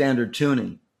in standard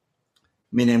tuning,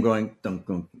 meaning I'm going dun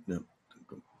dun dun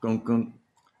dun dun.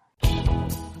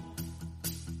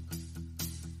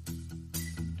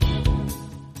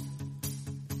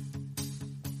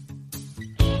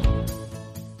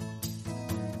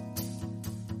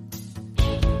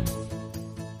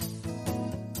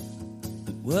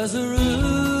 Was a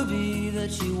ruby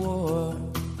that she wore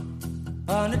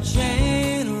on a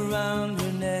chain around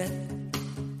her neck,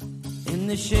 in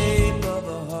the shape of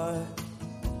a heart.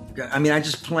 I mean, I'm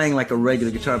just playing like a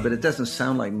regular guitar, but it doesn't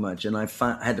sound like much. And I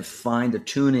had to find a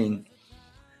tuning,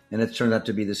 and it turned out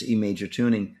to be this E major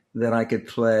tuning that I could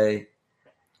play.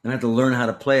 And I had to learn how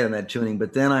to play it in that tuning.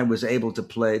 But then I was able to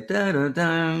play da da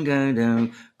da da da,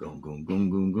 gong gong gong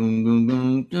gong gong gong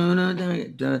gong da da da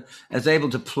da. I was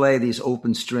able to play these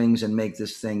open strings and make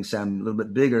this thing sound a little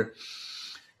bit bigger,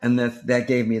 and that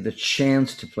gave me the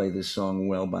chance to play this song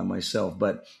well by myself.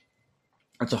 But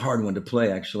it's a hard one to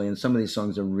play, actually, and some of these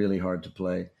songs are really hard to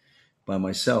play by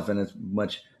myself. And it's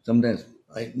much. Sometimes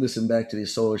I listen back to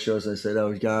these solo shows. I said,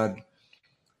 "Oh God,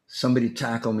 somebody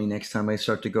tackle me next time I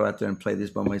start to go out there and play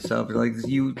these by myself." They're like,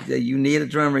 you need a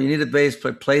drummer, you need a bass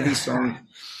player, play these songs.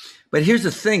 But here's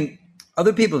the thing.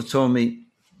 Other people have told me,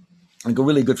 like a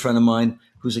really good friend of mine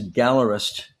who's a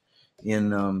gallerist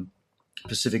in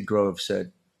Pacific Grove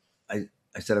said,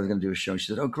 I said I was going to do a show. She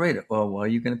said, "Oh, great. Well, are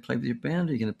you going to play with your band,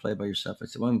 or are you going to play by yourself?" I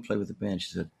said, "Well, I'm going to play with the band."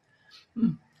 She said,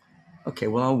 "Okay,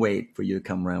 well, I'll wait for you to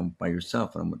come around by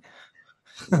yourself." And I'm like,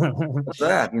 "What's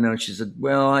that?" She said,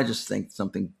 "Well, I just think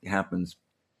something happens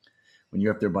when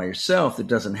you're up there by yourself that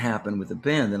doesn't happen with the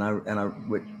band." And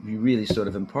what you really sort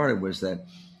of imparted was that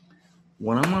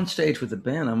when I'm on stage with the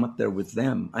band, I'm up there with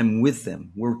them. I'm with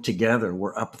them. We're together.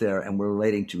 We're up there, and we're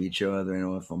relating to each other.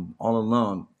 If I'm all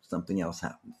alone, something else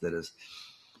happens that is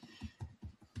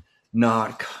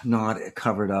not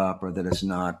covered up, or that is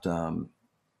not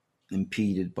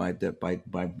impeded by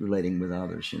relating with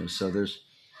others. So there's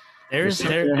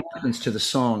something happens to the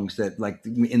songs that, like,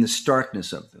 in the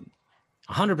starkness of them.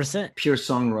 100%. Pure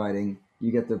songwriting.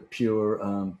 You get the pure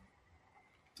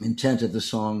intent of the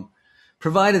song,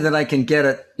 provided that I can get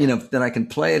it, that I can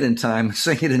play it in time,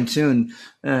 sing it in tune.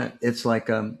 It's like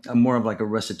a more of like a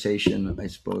recitation, I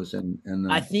suppose. And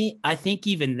I think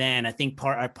even then, I think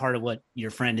part of what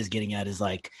your friend is getting at is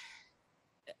like,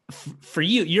 for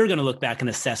you, you're going to look back and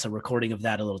assess a recording of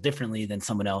that a little differently than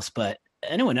someone else. But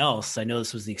anyone else, I know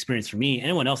this was the experience for me,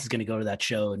 anyone else is going to go to that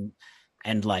show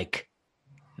and like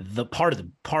the part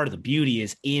of the beauty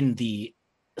is in the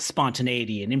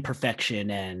spontaneity and imperfection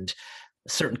and a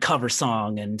certain cover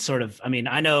song and sort of, I mean,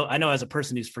 I know as a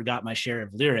person who's forgot my share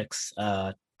of lyrics,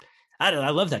 I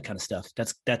love that kind of stuff.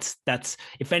 That's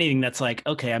if anything, that's like,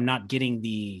 okay, I'm not getting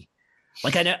the,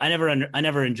 like, I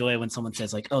never enjoy when someone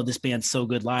says like, "Oh, this band's so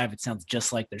good live, it sounds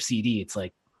just like their CD." It's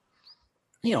like,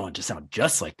 you don't want to sound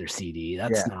just like their CD.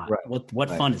 That's not right. What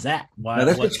right. Fun is that?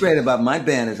 That's what's great about my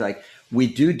band is like we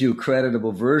do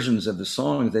creditable versions of the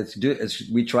songs.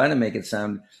 We try to make it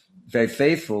sound very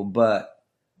faithful, but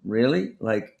really,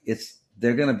 like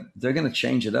they're gonna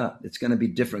change it up. It's gonna be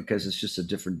different because it's just a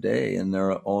different day, and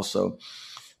they're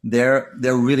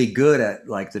really good at,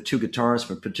 like, the two guitarists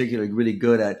were particularly really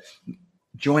good at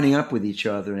joining up with each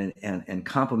other and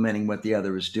complimenting what the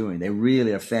other is doing. They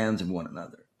really are fans of one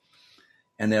another.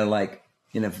 And they're like,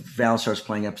 if Val starts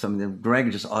playing up something,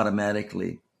 Greg just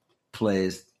automatically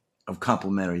plays a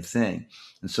complimentary thing.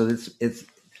 And so it's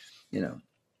and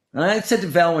I said to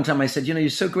Val one time, I said, "You're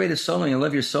so great at soloing. I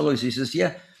love your solos." He says,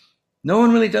 "Yeah, no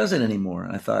one really does it anymore."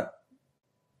 And I thought,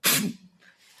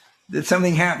 did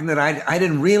something happen that I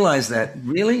didn't realize that?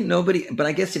 Really? Nobody? But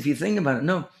I guess if you think about it,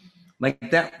 no. Like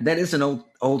that is an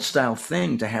old style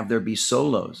thing to have there be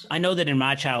solos. I know that in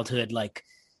my childhood, like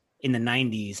in the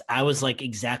 90s, I was like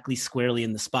exactly squarely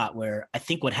in the spot where I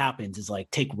think what happens is,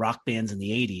 like, take rock bands in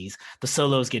the 80s, the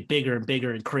solos get bigger and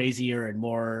bigger and crazier and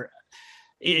more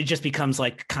it just becomes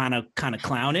like kind of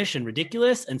clownish and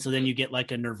ridiculous. And so then you get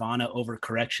like a Nirvana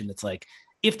overcorrection that's like,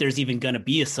 if there's even going to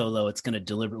be a solo, it's going to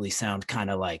deliberately sound kind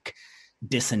of like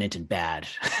dissonant and bad.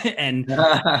 and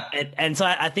so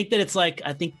I think that it's like,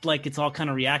 it's all kind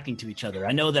of reacting to each other.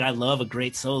 I know that I love a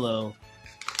great solo,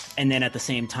 and then at the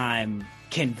same time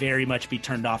can very much be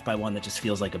turned off by one that just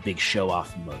feels like a big show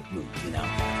off move, you know?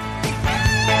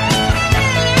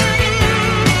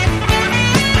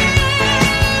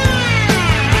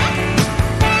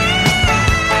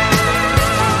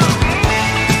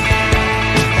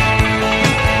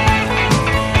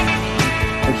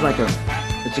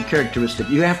 It's a characteristic.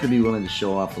 You have to be willing to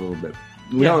show off a little bit.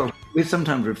 We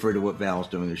sometimes refer to what Val's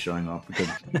doing as showing off, because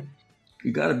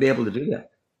you got to be able to do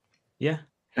that. Yeah.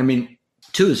 I mean,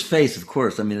 to his face, of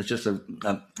course. I mean, it's just an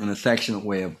affectionate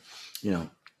way of, you know,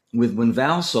 when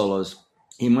Val solos,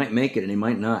 he might make it and he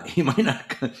might not. He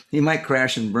might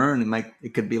crash and burn.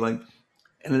 It could be like,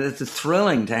 and it's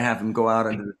thrilling to have him go out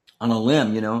on a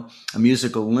limb, you know, a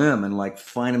musical limb, and like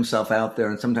find himself out there.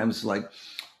 And sometimes it's like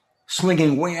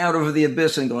swinging way out over the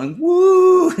abyss and going,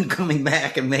 woo, and coming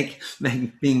back and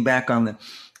being back on the,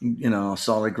 you know,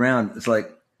 solid ground. It's like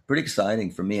pretty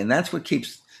exciting for me. And that's what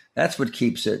keeps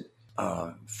it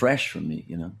fresh for me,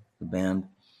 you know, the band.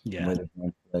 Yeah. The way the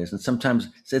band plays. And sometimes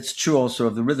it's true also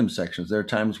of the rhythm sections. There are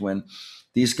times when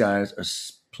these guys are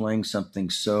playing something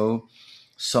so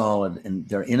solid and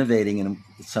they're innovating, and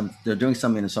they're doing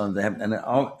something in a song they haven't. And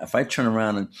if I turn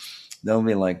around and they'll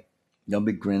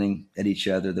be grinning at each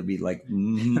other. They'll be like,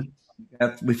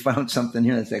 we found something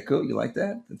here. And say, cool, you like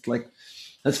that? It's like,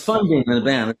 it's fun being in a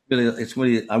band. It's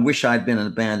really, I wish I'd been in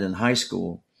a band in high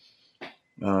school.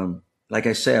 Like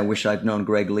I say, I wish I'd known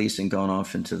Greg Leese and gone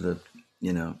off into the,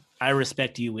 you know. I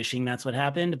respect you wishing that's what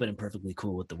happened, but I'm perfectly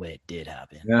cool with the way it did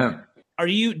happen. Yeah. Do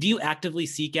you actively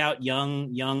seek out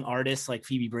young artists like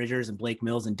Phoebe Bridgers and Blake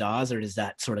Mills and Dawes, or does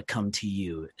that sort of come to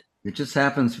you? It just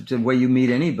happens the way you meet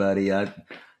anybody.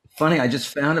 Funny, I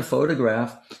just found a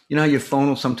photograph. You know how your phone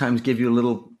will sometimes give you a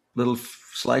little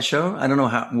slideshow? I don't know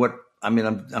I'm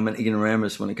an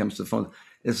ignoramus when it comes to the phone.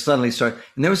 It suddenly started.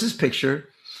 And there was this picture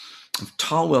of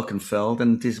Tal Wilkenfeld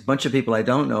and this bunch of people I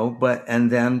don't know, and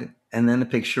then a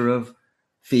picture of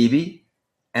Phoebe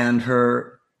and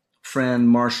her friend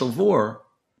Marshall Vore.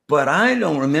 But I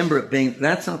don't remember it being,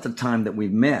 that's not the time that we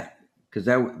met.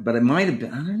 But it might have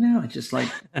been, I don't know. It's just like,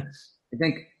 I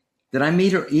think, did I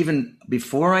meet her even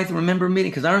before I remember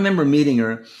meeting? Because I remember meeting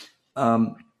her.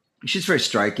 She's very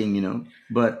striking, you know.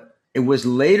 But it was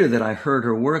later that I heard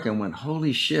her work and went,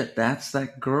 holy shit, that's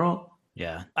that girl?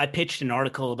 Yeah. I pitched an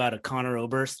article about a Conor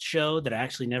Oberst show that I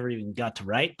actually never even got to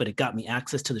write, but it got me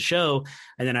access to the show.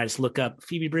 And then I just look up,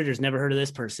 Phoebe Bridgers, never heard of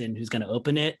this person, who's going to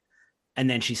open it. And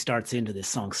then she starts into this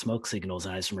song, Smoke Signals.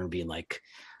 And I just remember being like,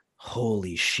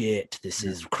 holy shit, this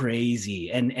is crazy.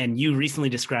 And you recently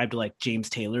described like James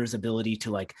Taylor's ability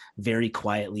to like very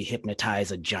quietly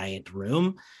hypnotize a giant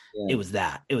room. Yeah. It was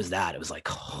that. It was like,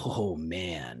 oh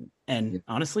man. And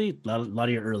honestly, a lot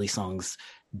of your early songs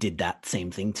did that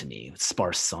same thing to me.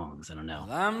 Sparse songs. I don't know.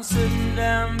 I'm sitting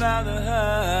down by the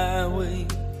highway,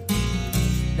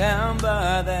 down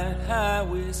by that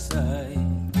highway side.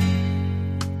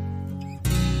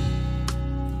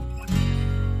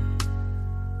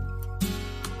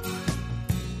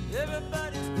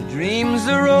 Dreams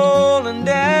are rolling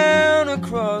down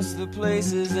across the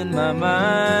places in my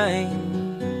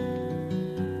mind,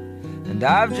 and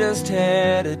I've just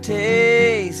had a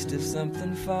taste of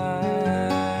something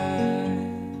fine.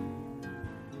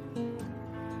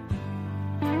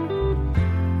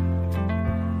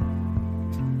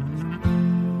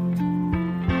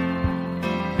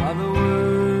 How the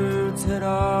words had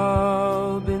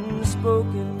all been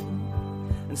spoken,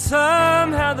 and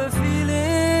somehow the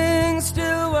feeling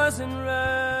still wasn't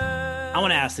right. I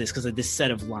want to ask this because of this set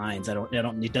of lines.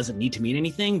 It doesn't need to mean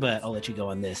anything, but I'll let you go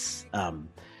on this.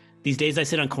 These days I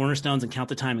sit on cornerstones and count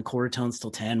the time in quarter tones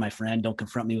till 10. My friend, don't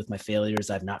confront me with my failures.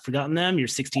 I've not forgotten them. You're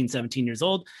 16, 17 years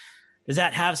old. Does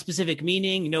that have specific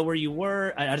meaning? You know where you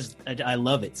were? I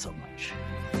love it so much.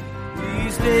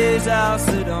 These days I'll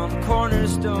sit on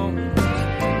cornerstones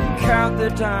and count the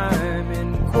time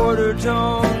in quarter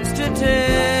tones to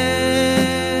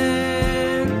 10.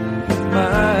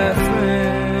 My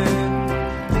friend,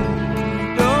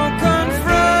 don't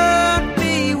confront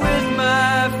me with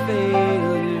my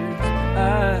failures.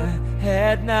 I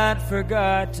had not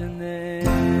forgotten them.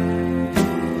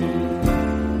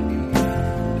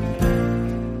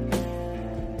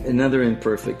 Another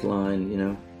imperfect line, you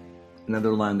know,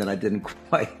 another line that I didn't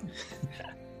quite.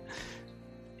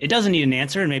 It doesn't need an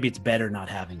answer, and maybe it's better not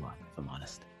having one, if I'm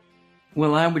honest.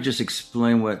 Well, I would just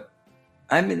explain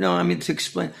I mean, no, I mean, to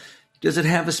explain, does it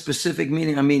have a specific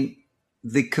meaning? I mean,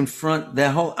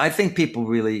 I think people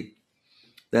really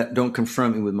that don't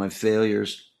confront me with my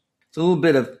failures. It's a little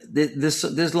bit of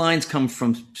this lines come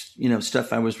from,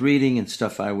 stuff I was reading and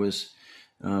stuff I was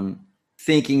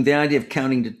thinking. The idea of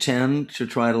counting to 10 to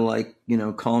try to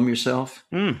calm yourself.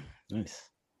 Nice.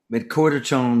 But quarter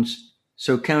tones.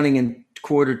 So counting in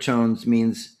quarter tones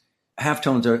means half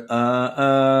tones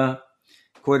are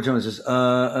quarter tones is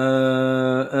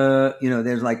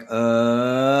there's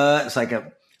it's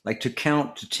like to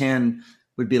count to 10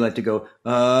 would be like to go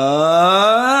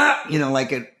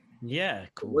like it. Yeah,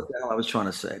 cool. What the hell I was trying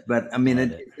to say, but I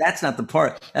mean that's not the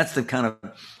part. That's the kind of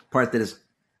part that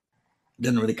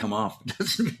doesn't really come off. I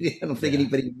don't think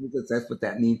anybody knows that's what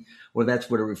that means or that's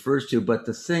what it refers to. But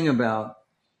the thing about,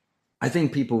 I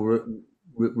think people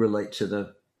relate to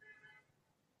the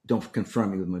don't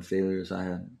confront me with my failures. I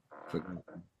had forgotten.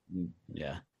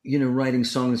 Yeah. Writing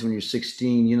songs when you're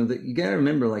 16, that you got to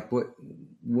remember like what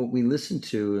we listened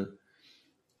to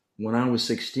when I was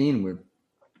 16 were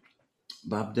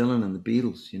Bob Dylan and the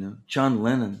Beatles, John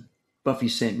Lennon, Buffy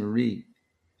Sainte-Marie.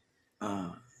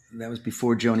 That was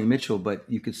before Joni Mitchell, but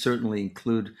you could certainly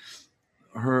include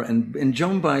her and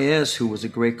Joan Baez, who was a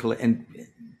great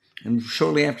and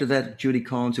shortly after that, Judy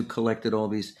Collins, who collected all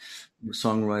these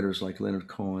songwriters like Leonard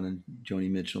Cohen and Joni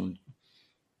Mitchell,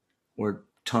 or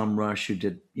Tom Rush, who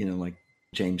did, like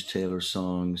James Taylor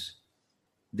songs.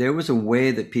 There was a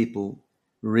way that people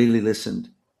really listened,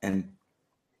 and,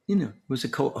 it was a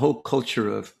whole culture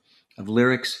of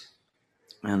lyrics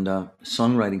and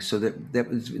songwriting. So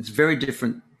it's very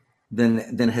different than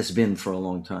it has been for a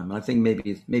long time. I think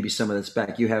maybe some of that's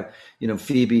back. You have,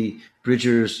 Phoebe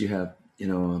Bridgers, you have,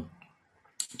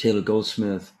 Taylor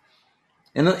Goldsmith.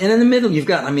 And in the middle, you've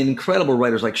got, incredible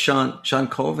writers like Sean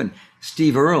Colvin,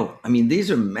 Steve Earle.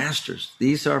 These are masters.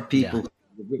 These are people who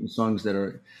have written songs that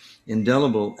are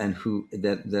indelible and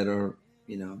that are,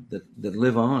 that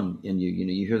live on in you.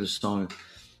 You hear the song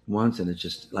once and it's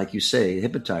just, like you say, it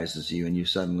hypnotizes you, and you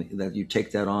suddenly, that you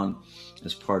take that on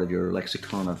as part of your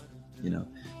lexicon of,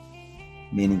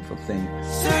 meaningful thing.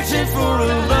 Searching for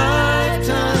a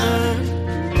lifetime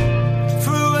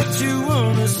for what you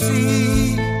want to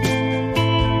see,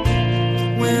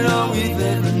 when all we've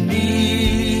ever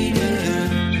needed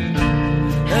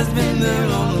has been there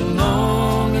all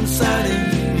along inside of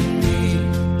you and me.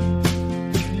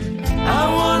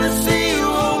 I want to see you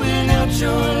holding out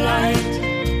your light.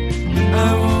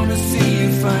 I want to see you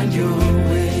find your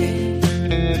way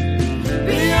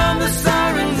beyond the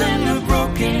sirens and the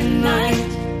broken night,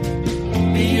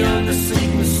 beyond the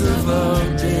sameness of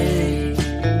our day.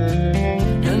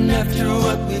 And after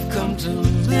what we've come to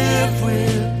live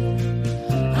with,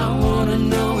 I wanna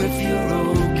know if you're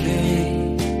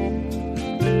okay.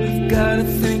 I've gotta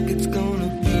think it's gonna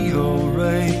be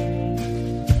alright.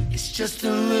 It's just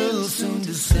a little soon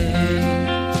to say.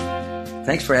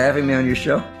 Thanks for having me on your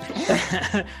show.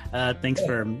 Thanks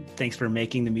for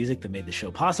making the music that made the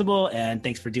show possible, and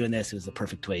thanks for doing this. It was the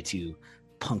perfect way to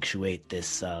punctuate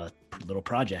this little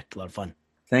project. A lot of fun.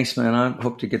 Thanks, man. I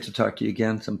hope to get to talk to you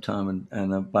again sometime,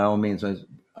 and by all means,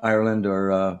 Ireland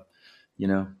or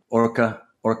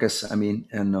Orcas,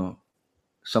 and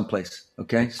someplace.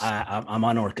 Okay. I'm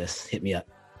on Orcas. Hit me up.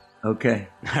 Okay.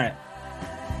 All right.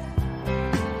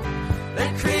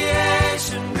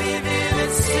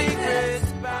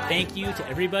 Thank you to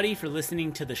everybody for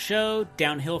listening to the show.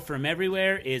 Downhill from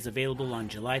Everywhere is available on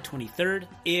July 23rd.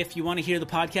 If you want to hear the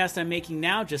podcast I'm making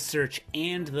now, just search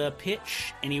And the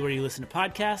Pitch anywhere you listen to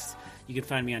podcasts. You can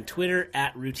find me on Twitter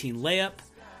 @Routine Layup.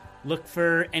 Look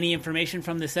for any information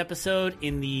from this episode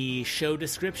in the show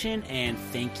description, and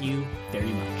thank you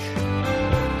very much.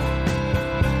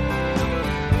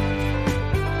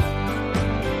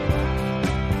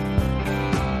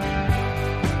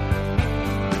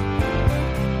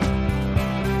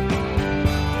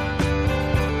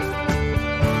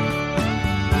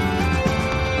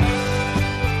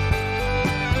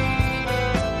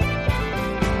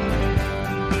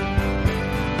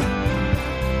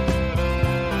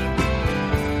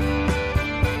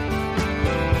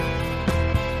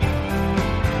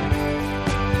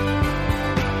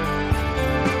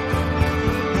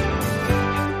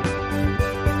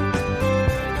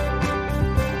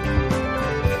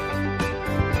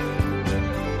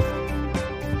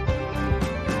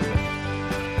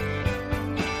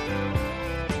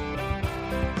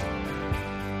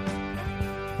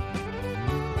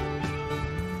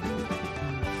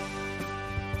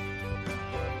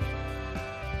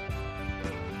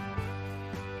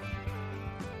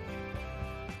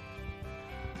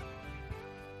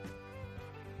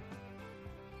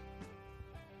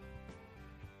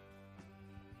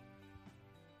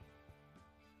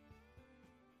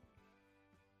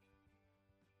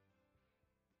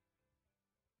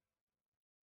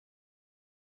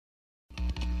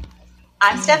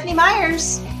 I'm Stephanie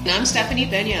Myers. And I'm Stephanie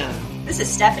Benya. This is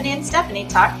Stephanie and Stephanie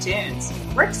Talk Tunes.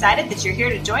 We're excited that you're here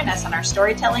to join us on our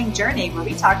storytelling journey where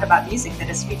we talk about music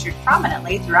that is featured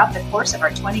prominently throughout the course of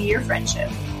our 20-year friendship.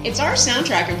 It's our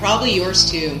soundtrack and probably yours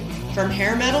too. From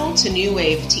hair metal to new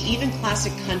wave to even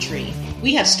classic country,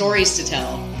 we have stories to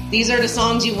tell. These are the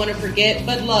songs you want to forget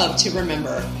but love to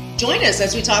remember. Join us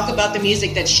as we talk about the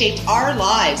music that shaped our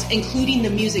lives, including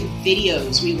the music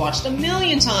videos we watched a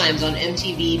million times on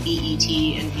MTV,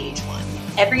 BET, and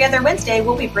VH1. Every other Wednesday,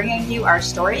 we'll be bringing you our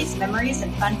stories, memories,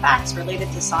 and fun facts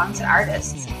related to songs and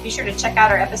artists. Be sure to check out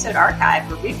our episode archive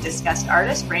where we've discussed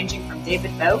artists ranging from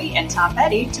David Bowie and Tom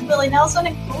Petty to Willie Nelson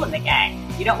and Kool and the Gang.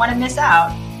 You don't want to miss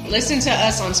out. Listen to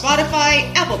us on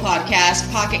Spotify, Apple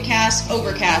Podcasts, Pocket Casts,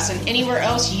 Overcast, and anywhere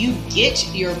else you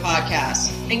get your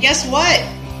podcasts. And guess what?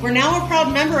 We're now a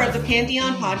proud member of the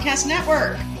Pantheon Podcast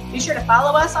Network. Be sure to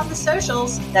follow us on the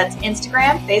socials. That's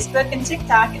Instagram, Facebook, and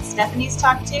TikTok at Stephanie's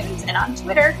Talk Tunes, and on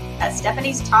Twitter at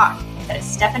Stephanie's Talk. That is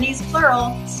Stephanie's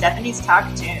plural, Stephanie's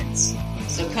Talk Tunes.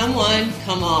 So come one,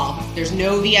 come all. There's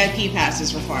no VIP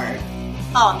passes required.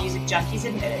 All music junkies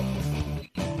admitted.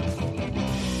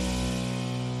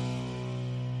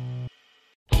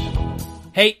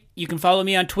 Hey, you can follow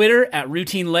me on Twitter at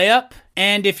Routine Layup.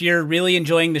 And if you're really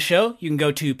enjoying the show, you can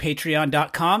go to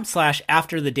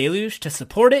patreon.com/afterthedeluge to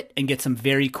support it and get some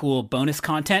very cool bonus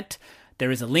content. There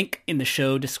is a link in the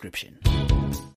show description.